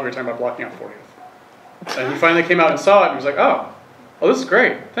about and thought we were talking about blocking out 40th. And he finally came out and saw it and was like, oh, this is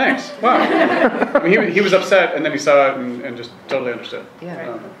great, thanks, wow. I mean, he was upset, and then he saw it and just totally understood.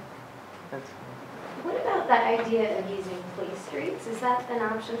 Yeah. What about that idea of using play streets? Is that an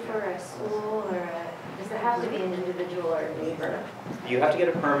option for a school, or does it have to be an individual or a neighbor? You have to get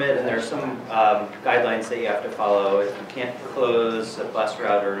a permit, and there's some guidelines that you have to follow. You can't close a bus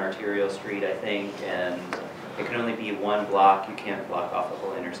route or an arterial street, I think, and it can only be one block. You can't block off the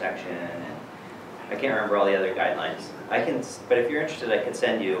whole intersection. And I can't remember all the other guidelines. But if you're interested, I could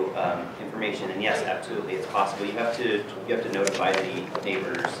send you information. And yes, absolutely, it's possible. You have to notify the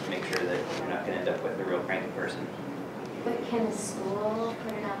neighbors to make sure that you're not going to end up with a real cranky person. But can the school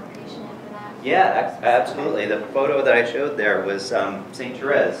put an application in for that? Yeah, absolutely. The photo that I showed there was St.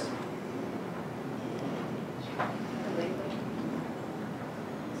 Therese.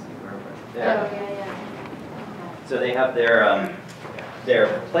 Yeah. Oh, yeah. So they have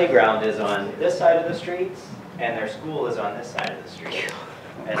their playground is on this side of the street, and their school is on this side of the street.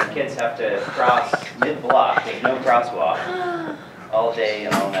 And the kids have to cross mid-block. There's no crosswalk all day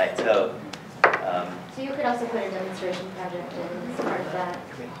and all night. So you could also put a demonstration project in as part of that.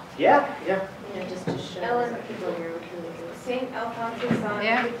 Yeah. Just to show people here what really good. St. Alphonsus on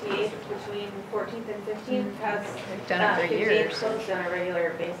 58th between 14th and 15th has done it for years. Closed on a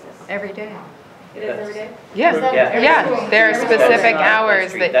regular basis. Every day. It is every day? Yes. Yeah. There are specific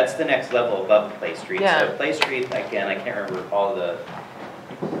hours that. That's the next level above Play Street. Yeah. So Play Street, again, I can't remember all the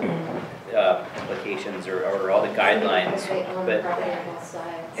applications or all the guidelines, but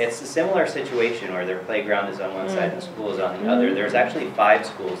it's a similar situation where their playground is on one side and the school is on the other. There's actually 5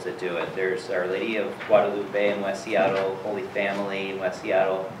 schools that do it. There's Our Lady of Guadalupe in West Seattle, Holy Family in West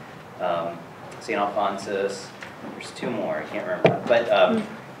Seattle, St. Alphonsus. There's 2 more, I can't remember. But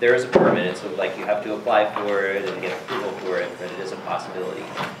there is a permit. It's like you have to apply for it and get approval for it, but it is a possibility.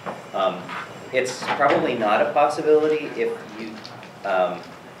 It's probably not a possibility if you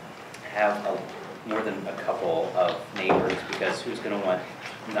have more than a couple of neighbors, because who's going to want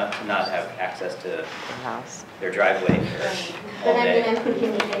not have access to their driveway all day? But I'm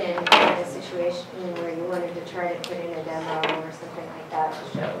thinking even in a situation where you wanted to try to put in a demo or something like that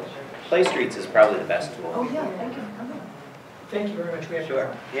to show. Play Streets is probably the best tool. Oh, yeah, thank you. Thank you very much. We have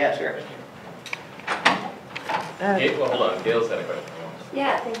Sure. Yeah, sure. Well, hold on. Gail's had a question.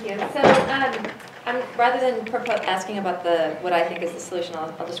 Yeah, thank you. So, rather than asking about what I think is the solution,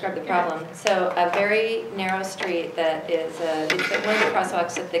 I'll describe the problem. So, a very narrow street that is it's one of the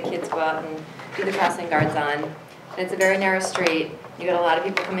crosswalks that the kids go out and do the crossing guards on. And it's a very narrow street. You got a lot of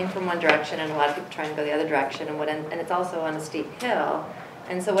people coming from one direction and a lot of people trying to go the other direction, and it's also on a steep hill.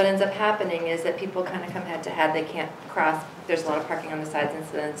 And so what ends up happening is that people kind of come head to head, they can't cross, there's a lot of parking on the sides, and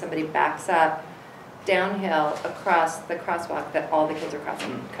so then somebody backs up downhill across the crosswalk that all the kids are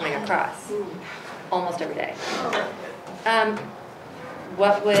coming across, almost every day.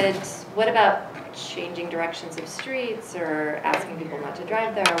 What about changing directions of streets or asking people not to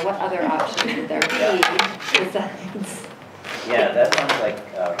drive there, or what other options would there be besides? Yeah, that sounds like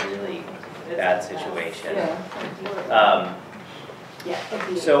a really bad situation.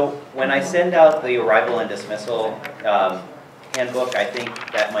 So when I send out the arrival and dismissal handbook, I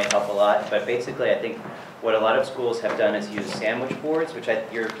think that might help a lot. But basically, I think what a lot of schools have done is use sandwich boards, which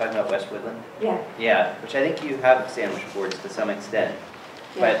you're talking about West Woodland? Yeah. Yeah, which I think you have sandwich boards to some extent.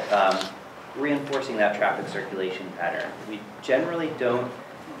 Yeah. But reinforcing that traffic circulation pattern. We generally don't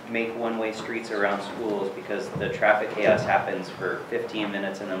make one-way streets around schools because the traffic chaos happens for 15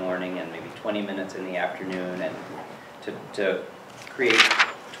 minutes in the morning and maybe 20 minutes in the afternoon, and to create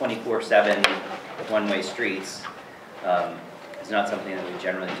 24/7 one-way streets is not something that we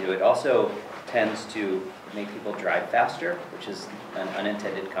generally do. It also tends to make people drive faster, which is an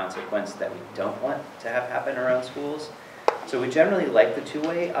unintended consequence that we don't want to have happen around schools. So we generally like the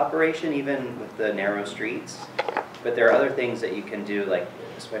two-way operation, even with the narrow streets. But there are other things that you can do, like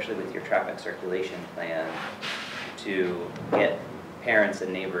especially with your traffic circulation plan, to get parents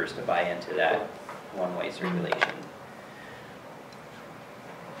and neighbors to buy into that one-way circulation.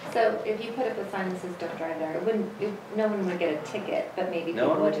 So if you put up a sign that says "Don't drive there," no one would get a ticket, but maybe No people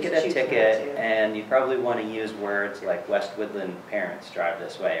one would would just get a choose not ticket, to. and you probably want to use words like West Woodland parents drive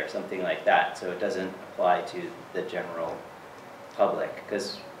this way or something like that, so it doesn't apply to the general public,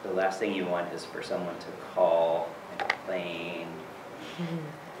 because the last thing you want is for someone to call and complain.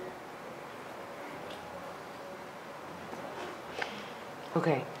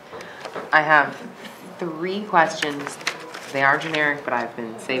 Okay, I have 3 questions. They are generic, but I've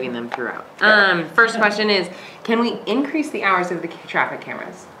been saving them throughout. First question is, can we increase the hours of the traffic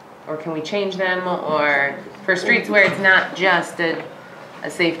cameras? Or can we change them? Or for streets where it's not just a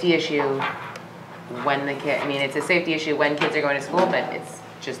safety issue when it's a safety issue when kids are going to school, but it's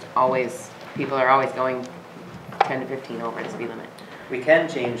just always, people are always going 10 to 15 over the speed limit. We can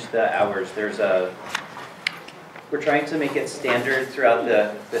change the hours. We're trying to make it standard throughout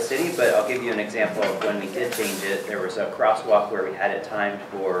the city, but I'll give you an example of when we did change it. There was a crosswalk where we had it timed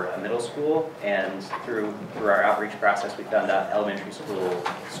for a middle school, and through our outreach process, we found out elementary school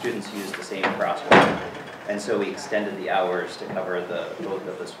students use the same crosswalk. And so we extended the hours to cover both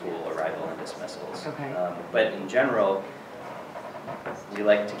of the school arrival and dismissals. Okay. But in general, we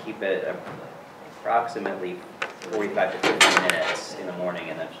like to keep it approximately 45 to 50 minutes in the morning,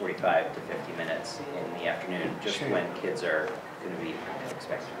 and then 45 to 50 minutes in the afternoon, just when kids are going to be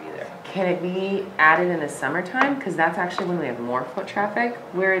expected to be there. Can it be added in the summertime? Because that's actually when we have more foot traffic.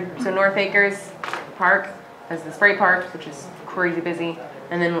 So North Acres Park has the spray park, which is crazy busy.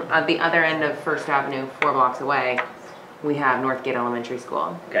 And then at the other end of First Avenue, 4 blocks away, we have Northgate Elementary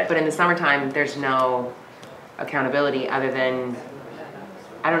School. Okay. But in the summertime, there's no accountability other than,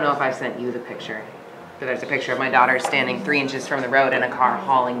 I don't know if I've sent you the picture, but there's a picture of my daughter standing 3 inches from the road and a car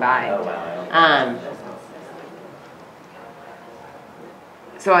hauling by. Oh, wow.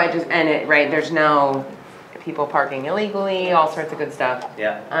 So there's no people parking illegally, all sorts of good stuff.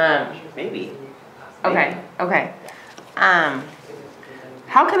 Yeah. Maybe. Okay.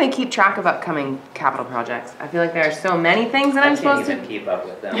 How can I keep track of upcoming capital projects? I feel like there are so many things that I'm supposed to I can't even keep up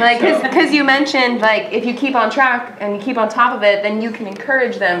with them. Because you mentioned, if you keep on track and you keep on top of it, then you can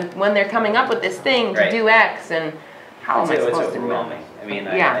encourage them when they're coming up with this thing to do X, and how am I supposed to do it? It's overwhelming. I mean,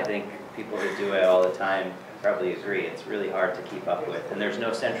 I think people who do it all the time probably agree. It's really hard to keep up with. And there's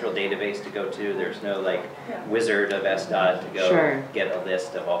no central database to go to. There's no wizard of SDOT to go get a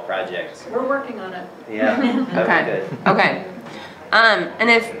list of all projects. We're working on it. Yeah, that was good. Okay. And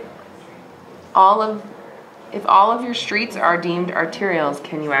if all of your streets are deemed arterials,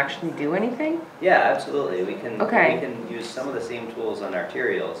 can you actually do anything? Yeah, absolutely. We can use some of the same tools on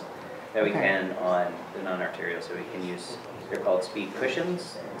arterials that we can on the non-arterials. So we can use, they're called speed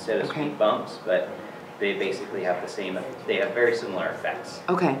cushions instead of speed bumps, but they basically have they have very similar effects.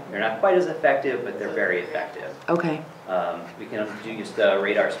 Okay. They're not quite as effective, but they're very effective. Okay. We can use the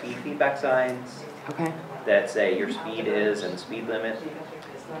radar speed feedback signs. Okay. That say your speed is and speed limit.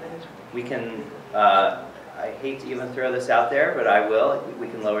 We can, I hate to even throw this out there, but I will, we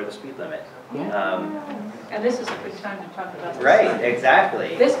can lower the speed limit. And this is a good time to talk about this. Right,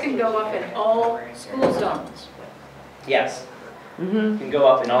 exactly. This can go up in all school zones. Yes. can go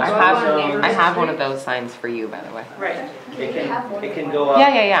up in all I school have, zones. I have one of those signs for you, by the way. Right. It can go up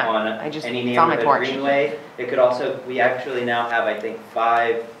Yeah. on It's any on my neighborhood porch. greenway. It could also, we actually now have, I think,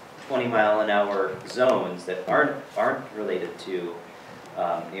 5 20-mile-an-hour zones that aren't related to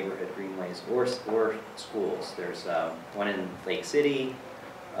neighborhood greenways or schools. There's one in Lake City.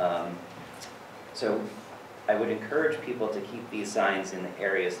 So I would encourage people to keep these signs in the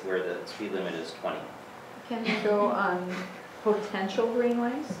areas where the speed limit is 20. Can you go on potential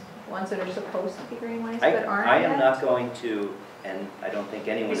greenways, ones that are supposed to be greenways but aren't I yet? am not going to, and I don't think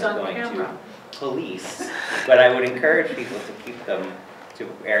anyone is He's on going to camera. police, but I would encourage people to keep them to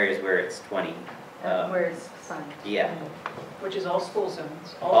areas where it's 20. Where it's signed. Yeah. Which is all school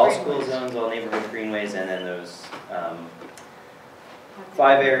zones, All greenways. school zones, all neighborhood greenways, and then those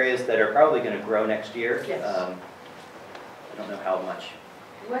 5 areas that are probably going to grow next year. Yes. I don't know how much.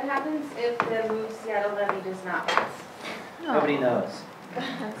 What happens if the Move Seattle levy does not pass? Nobody knows.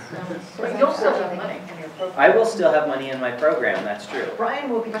 But you'll still have money in your program. I will still have money in my program, that's true. Brian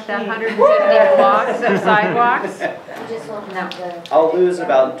will be But that keen. 150 blocks of sidewalks? You just won't have the. I'll lose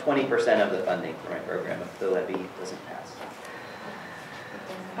about 20% of the funding for my program if the levy doesn't pass.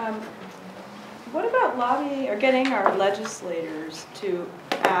 What about lobbying or getting our legislators to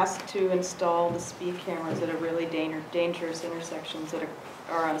ask to install the speed cameras at a really dangerous intersections that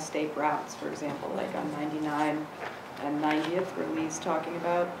are on state routes, for example, like on 99 and 90th, where Lee's talking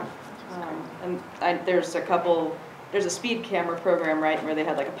about? There's a speed camera program, right, where they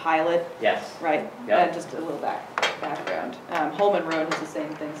had like a pilot, Yes. right? Yep. Just a little background. Holman Road has the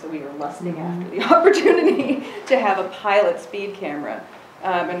same thing, so we were lusting after the opportunity to have a pilot speed camera.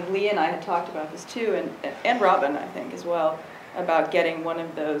 And Lee and I had talked about this too, and Robin, I think, as well, about getting one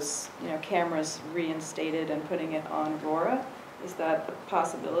of those, cameras reinstated and putting it on Aurora. Is that a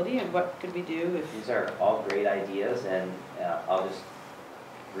possibility, and what could we do if? These are all great ideas, and I'll just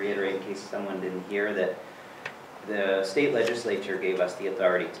reiterate in case someone didn't hear that the state legislature gave us the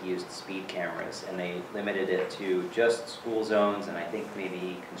authority to use the speed cameras, and they limited it to just school zones and I think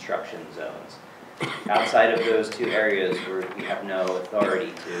maybe construction zones. Outside of those 2 areas where we have no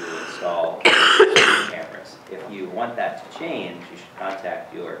authority to install speed cameras. If you want that to change, you should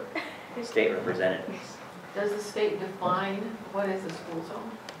contact your state representatives. Does the state define what is a school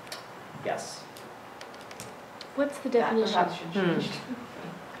zone? Yes. What's the That definition? perhaps should change.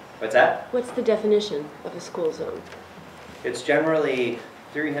 What's that? What's the definition of a school zone? It's generally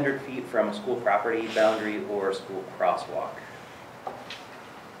 300 feet from a school property boundary or a school crosswalk.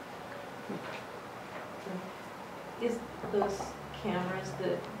 Is those cameras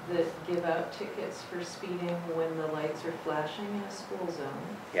that give out tickets for speeding when the lights are flashing in a school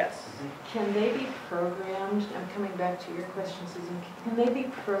zone? Yes. Can they be programmed, I'm coming back to your question, Susan, can they be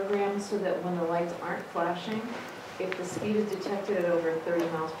programmed so that when the lights aren't flashing, if the speed is detected at over 30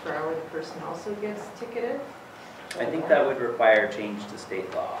 miles per hour, the person also gets ticketed? I think that would require change to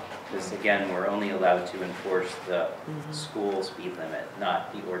state law. Because again, we're only allowed to enforce the school speed limit,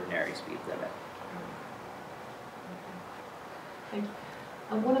 not the ordinary speed limit. Thank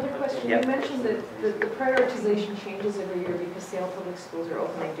you. One other question. Yep. You mentioned that the prioritization changes every year because Seattle Public Schools are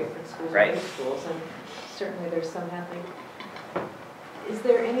opening different schools and Right. new schools, and certainly there's some happening. Is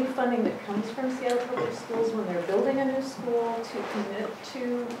there any funding that comes from Seattle Public Schools when they're building a new school to commit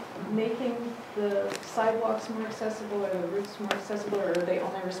to making the sidewalks more accessible or the routes more accessible, or are they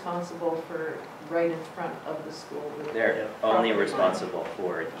only responsible for right in front of the school? They're only responsible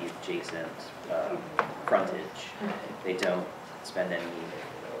for the adjacent frontage. They don't spend any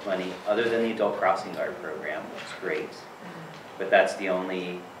money other than the adult crossing guard program, which is great. But that's the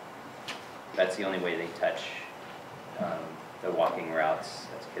only way they touch the walking routes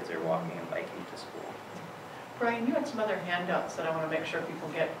as kids are walking and biking to school. Brian, you had some other handouts that I want to make sure people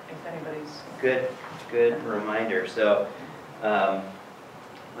get if anybody's. Good reminder. So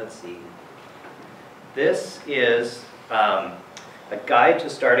let's see. This is a guide to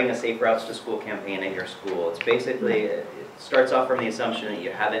starting a Safe Routes to School campaign at your school. It's basically, it starts off from the assumption that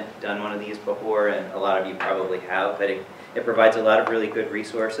you haven't done one of these before, and a lot of you probably have, but it provides a lot of really good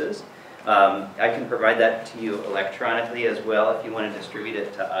resources. I can provide that to you electronically as well if you want to distribute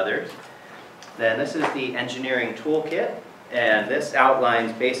it to others. Then this is the engineering toolkit, and this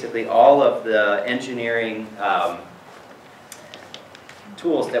outlines basically all of the engineering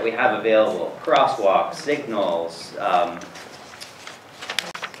tools that we have available: crosswalks, signals,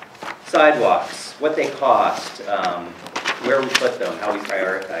 sidewalks, what they cost, where we put them, how we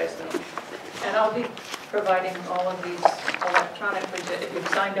prioritize them. And I'll be providing all of these electronically, if you've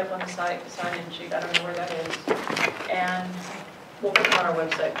signed up on the sign-in sheet, I don't know where that is. And We'll put it on our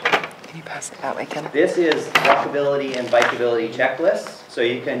website too. Can you pass it that way, Ken? This is walkability and bikeability checklists, so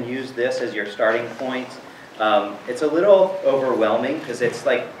you can use this as your starting point. It's a little overwhelming because it's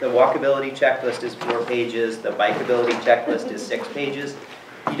like the walkability checklist is 4 pages, the bikeability checklist is 6 pages.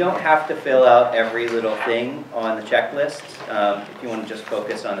 You don't have to fill out every little thing on the checklist. If you want to just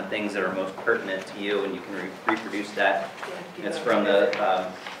focus on the things that are most pertinent to you, and you can reproduce that. It's from the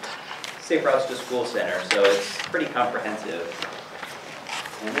Safe Routes to School Center, so it's pretty comprehensive.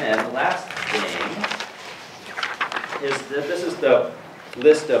 And then the last thing is that this is the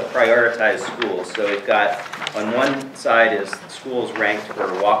list of prioritized schools. So we've got, on one side is schools ranked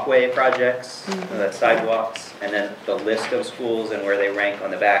for walkway projects, that's sidewalks, and then the list of schools and where they rank on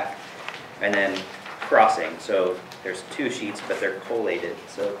the back, and then crossing. So there's 2 sheets, but they're collated,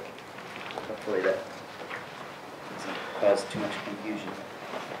 so hopefully that doesn't cause too much confusion.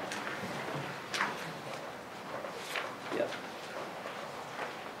 Yeah.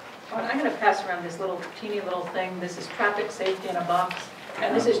 Well, I'm going to pass around this little teeny little thing. This is traffic safety in a box,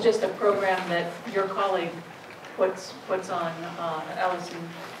 and this is just a program that your colleague puts on Allison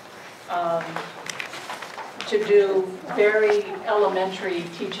to do very elementary,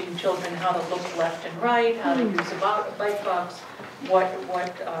 teaching children how to look left and right, how to use a bike box, what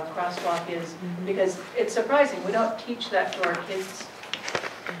crosswalk is, because it's surprising we don't teach that to our kids.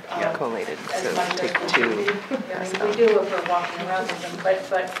 Collated, As so much take as 2. we do if we're walking around with them, but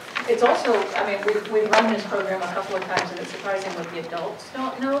it's also, I mean, we've run this program a couple of times, and it's surprising what the adults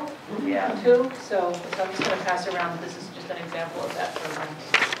don't know too. So I'm just going to pass around. This is just an example of that program.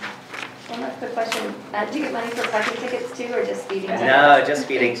 One last quick question. Do you get money for parking tickets too, or just speeding tickets? No, just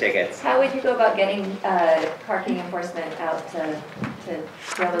speeding tickets. How would you go about getting parking enforcement out to deal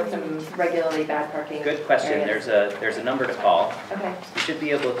with some regularly bad parking? Good question. areas? There's a number to call. Okay. You should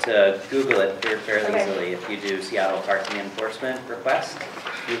be able to Google it fairly Okay. easily if you do Seattle parking enforcement request.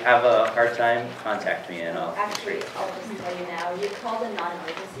 If you have a hard time, contact me and I'll. Actually, I'll just tell you now, you call the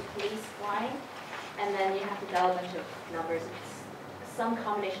non-emergency police line, and then you have to dial a bunch of numbers. It's some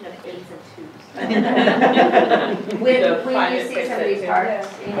combination of 8s and 2s. When you see somebody parked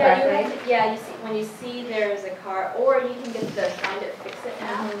incorrectly? You see, when you see there's a car, or you can get the Find It, Fix It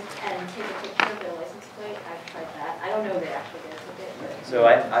app and take a picture of their license plate. I've tried that. I don't know if they actually get a ticket, but. So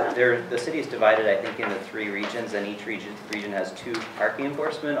the city is divided, I think, into 3 regions, and each region has 2 parking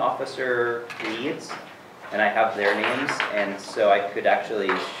enforcement officer leads, and I have their names, and so I could actually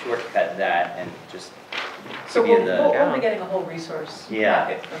shortcut that and just So give you we'll be getting a whole resource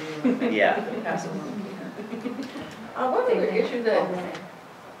packet from you. Yeah. Pass it along. One other issue that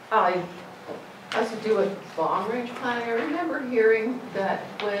has to do with long-range planning. I remember hearing that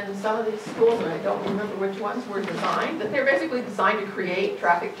when some of these schools, and I don't remember which ones were designed, that they're basically designed to create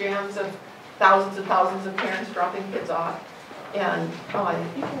traffic jams of thousands and thousands of parents dropping kids off. And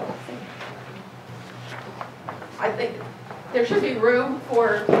I think there should be room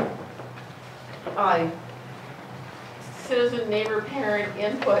for citizen, neighbor, parent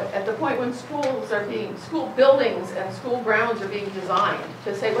input at the point when school buildings and school grounds are being designed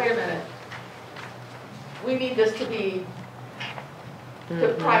to say, wait a minute, we need this to be,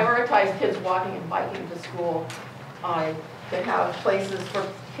 to prioritize kids walking and biking to school, to have places for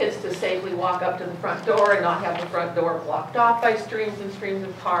kids to safely walk up to the front door and not have the front door blocked off by streams and streams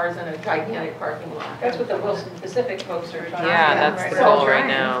of cars and a gigantic parking lot. That's what the Wilson Pacific folks are trying to do. Yeah, that's the goal right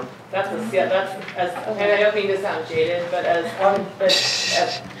now. That's and I don't mean to sound jaded, but as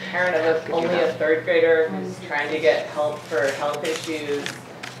a parent of only a 3rd grader who's trying to get help for health issues,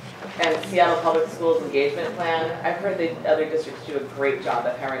 and Seattle Public Schools engagement plan, I've heard the other districts do a great job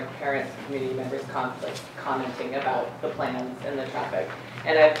at parents, community members commenting about the plans and the traffic.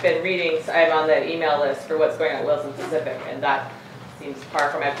 And I've been reading, I'm on the email list for what's going on at Wilson Pacific, and that seems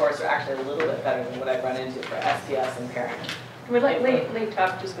par for my course, or actually a little bit better than what I've run into for STS and parents. Can we let Lee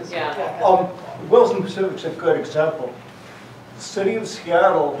talk just because? Yeah. Wilson Pacific's a good example. The city of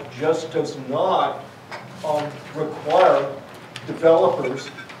Seattle just does not require developers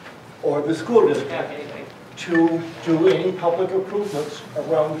or the school district to do any public improvements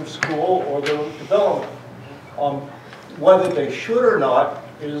around their school or their development. Whether they should or not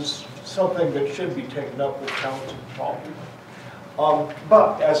is something that should be taken up with council probably.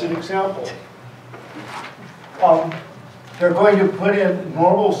 But as an example, they're going to put in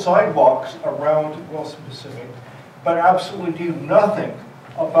normal sidewalks around Wilson Pacific, but absolutely do nothing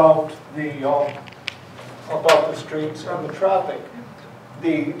about the streets and the traffic.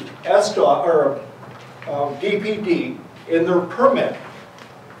 The SDOT or DPD in their permit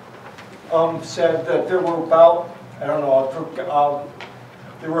said that there were about, I don't know,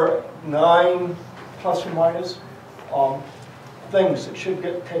 there were 9 plus or minus things that should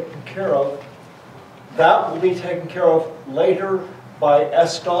get taken care of. That will be taken care of later by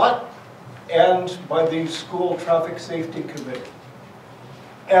SDOT and by the School Traffic Safety Committee.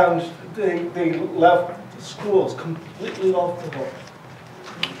 And they left the schools completely off the hook.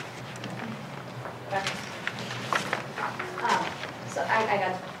 So I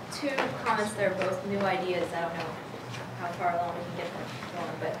got two comments that are both new ideas. I don't know how far along we can get them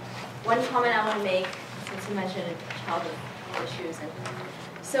going, but one comment I want to make, since you mentioned childhood issues, and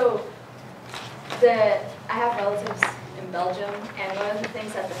so I have relatives in Belgium, and one of the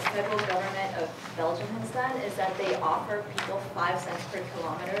things that the federal government of Belgium has done is that they offer people 5 cents per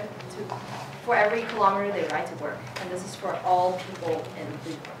kilometer for every kilometer they ride to work, and this is for all people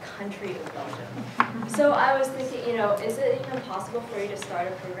in the country of Belgium. So I was thinking, is it even possible for you to start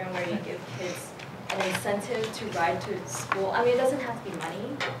a program where you give kids an incentive to ride to school? I mean, it doesn't have to be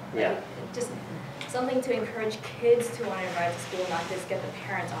money. Yeah. Just something to encourage kids to want to ride to school, not just get the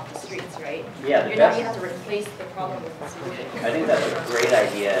parents off the streets, right? Yeah, you have to replace the problem with the solution. I think that's a great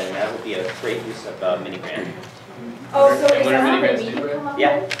idea, and that would be a great use of mini grant. Oh, so is that how the meeting come up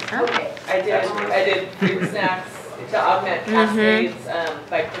Yeah. with? Okay. I did fruit snacks to augment Cascades,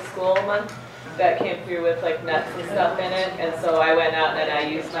 like the school month that came through with like nuts and stuff in it, and so I went out and I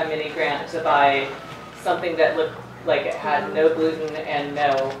used my mini grant to buy something that looked like it had no gluten and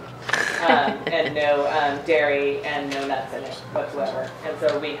no dairy and no nuts in it whatsoever. And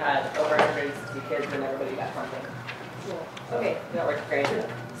so we had over 160 kids and everybody got something. So Okay. that worked great.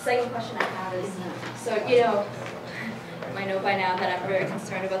 Second question I have is, so you might know by now that I'm very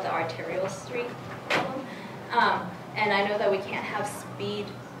concerned about the arterial street problem. And I know that we can't have speed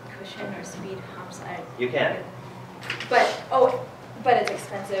cushion or speed humps. You can. But it's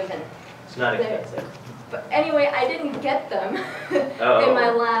expensive and It's not expensive. But anyway, I didn't get them Oh. in my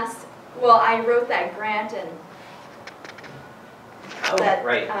last. Well, I wrote that grant and. Oh,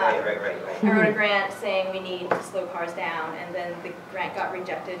 right. I wrote a grant saying we need to slow cars down, and then the grant got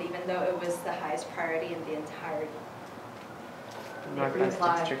rejected, even though it was the highest priority in the entire. Northwest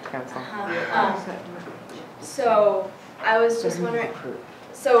District Council. So I was just wondering.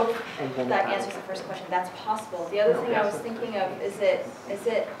 So that answers the first question. That's possible. The other thing I was thinking of is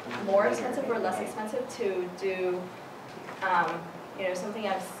it more expensive or less expensive to do, something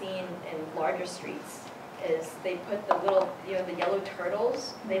I've seen in larger streets is they put the little, the yellow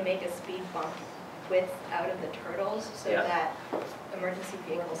turtles. They make a speed bump width out of the turtles so that emergency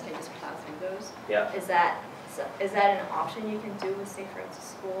vehicles can just plow through those. Yeah. Is that an option you can do with Safe Road to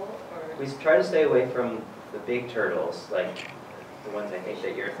School, or? We try to stay away from the big turtles, like the ones I think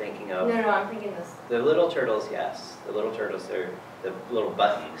that you're thinking of. No, I'm thinking this. The little turtles, yes. The little turtles, they're the little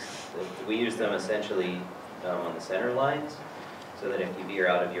buttons. We use them essentially on the center lines, so that if you veer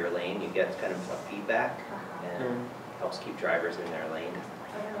out of your lane, you get kind of a feedback, and helps keep drivers in their lane.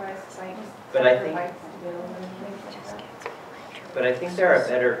 But I think there are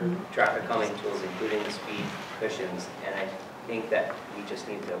better traffic calming tools, including the speed cushions, and I think that we just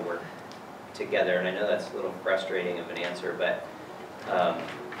need to work together. And I know that's a little frustrating of an answer, but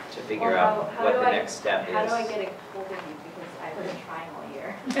to figure out what the next step is. How do I get a hold of you, because I've been trying all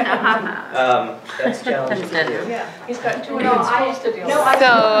year? That's challenging to do. Yeah, he's got 2 schools to deal with. No,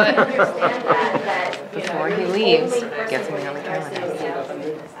 I understand that Before he you're the leaves, only person get something on the who cares calendar. about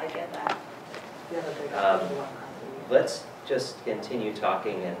business. I get that. Let's just continue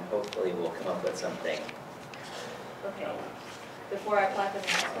talking, and hopefully we'll come up with something. Okay. Before I apply for the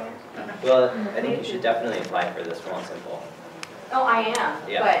next one? Well, I think you should definitely apply for this one, simple. Oh, I am,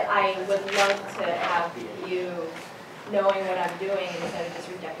 Yeah. but I would love to have you knowing what I'm doing instead of just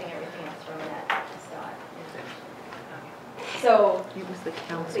rejecting everything and throwing at SDOT. So, It was the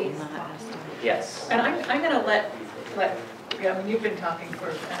council, please. not us. Yes. And I'm going to let, you've been talking for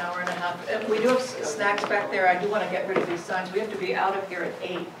an hour and a half. We do have snacks back there. I do want to get rid of these signs. We have to be out of here at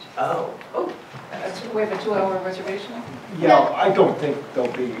 8. Oh. We have a 2-hour reservation? Yeah, I don't think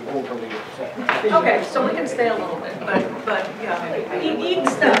they'll be overly upset. Okay, so we can stay a little bit, but yeah, eat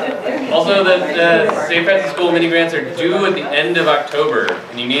stuff. Also, the Safe Routes to School mini grants are due at the end of October,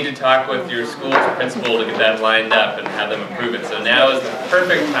 and you need to talk with your school's principal to get that lined up and have them approve it. So now is the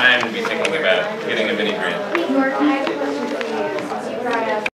perfect time to be thinking about getting a mini grant.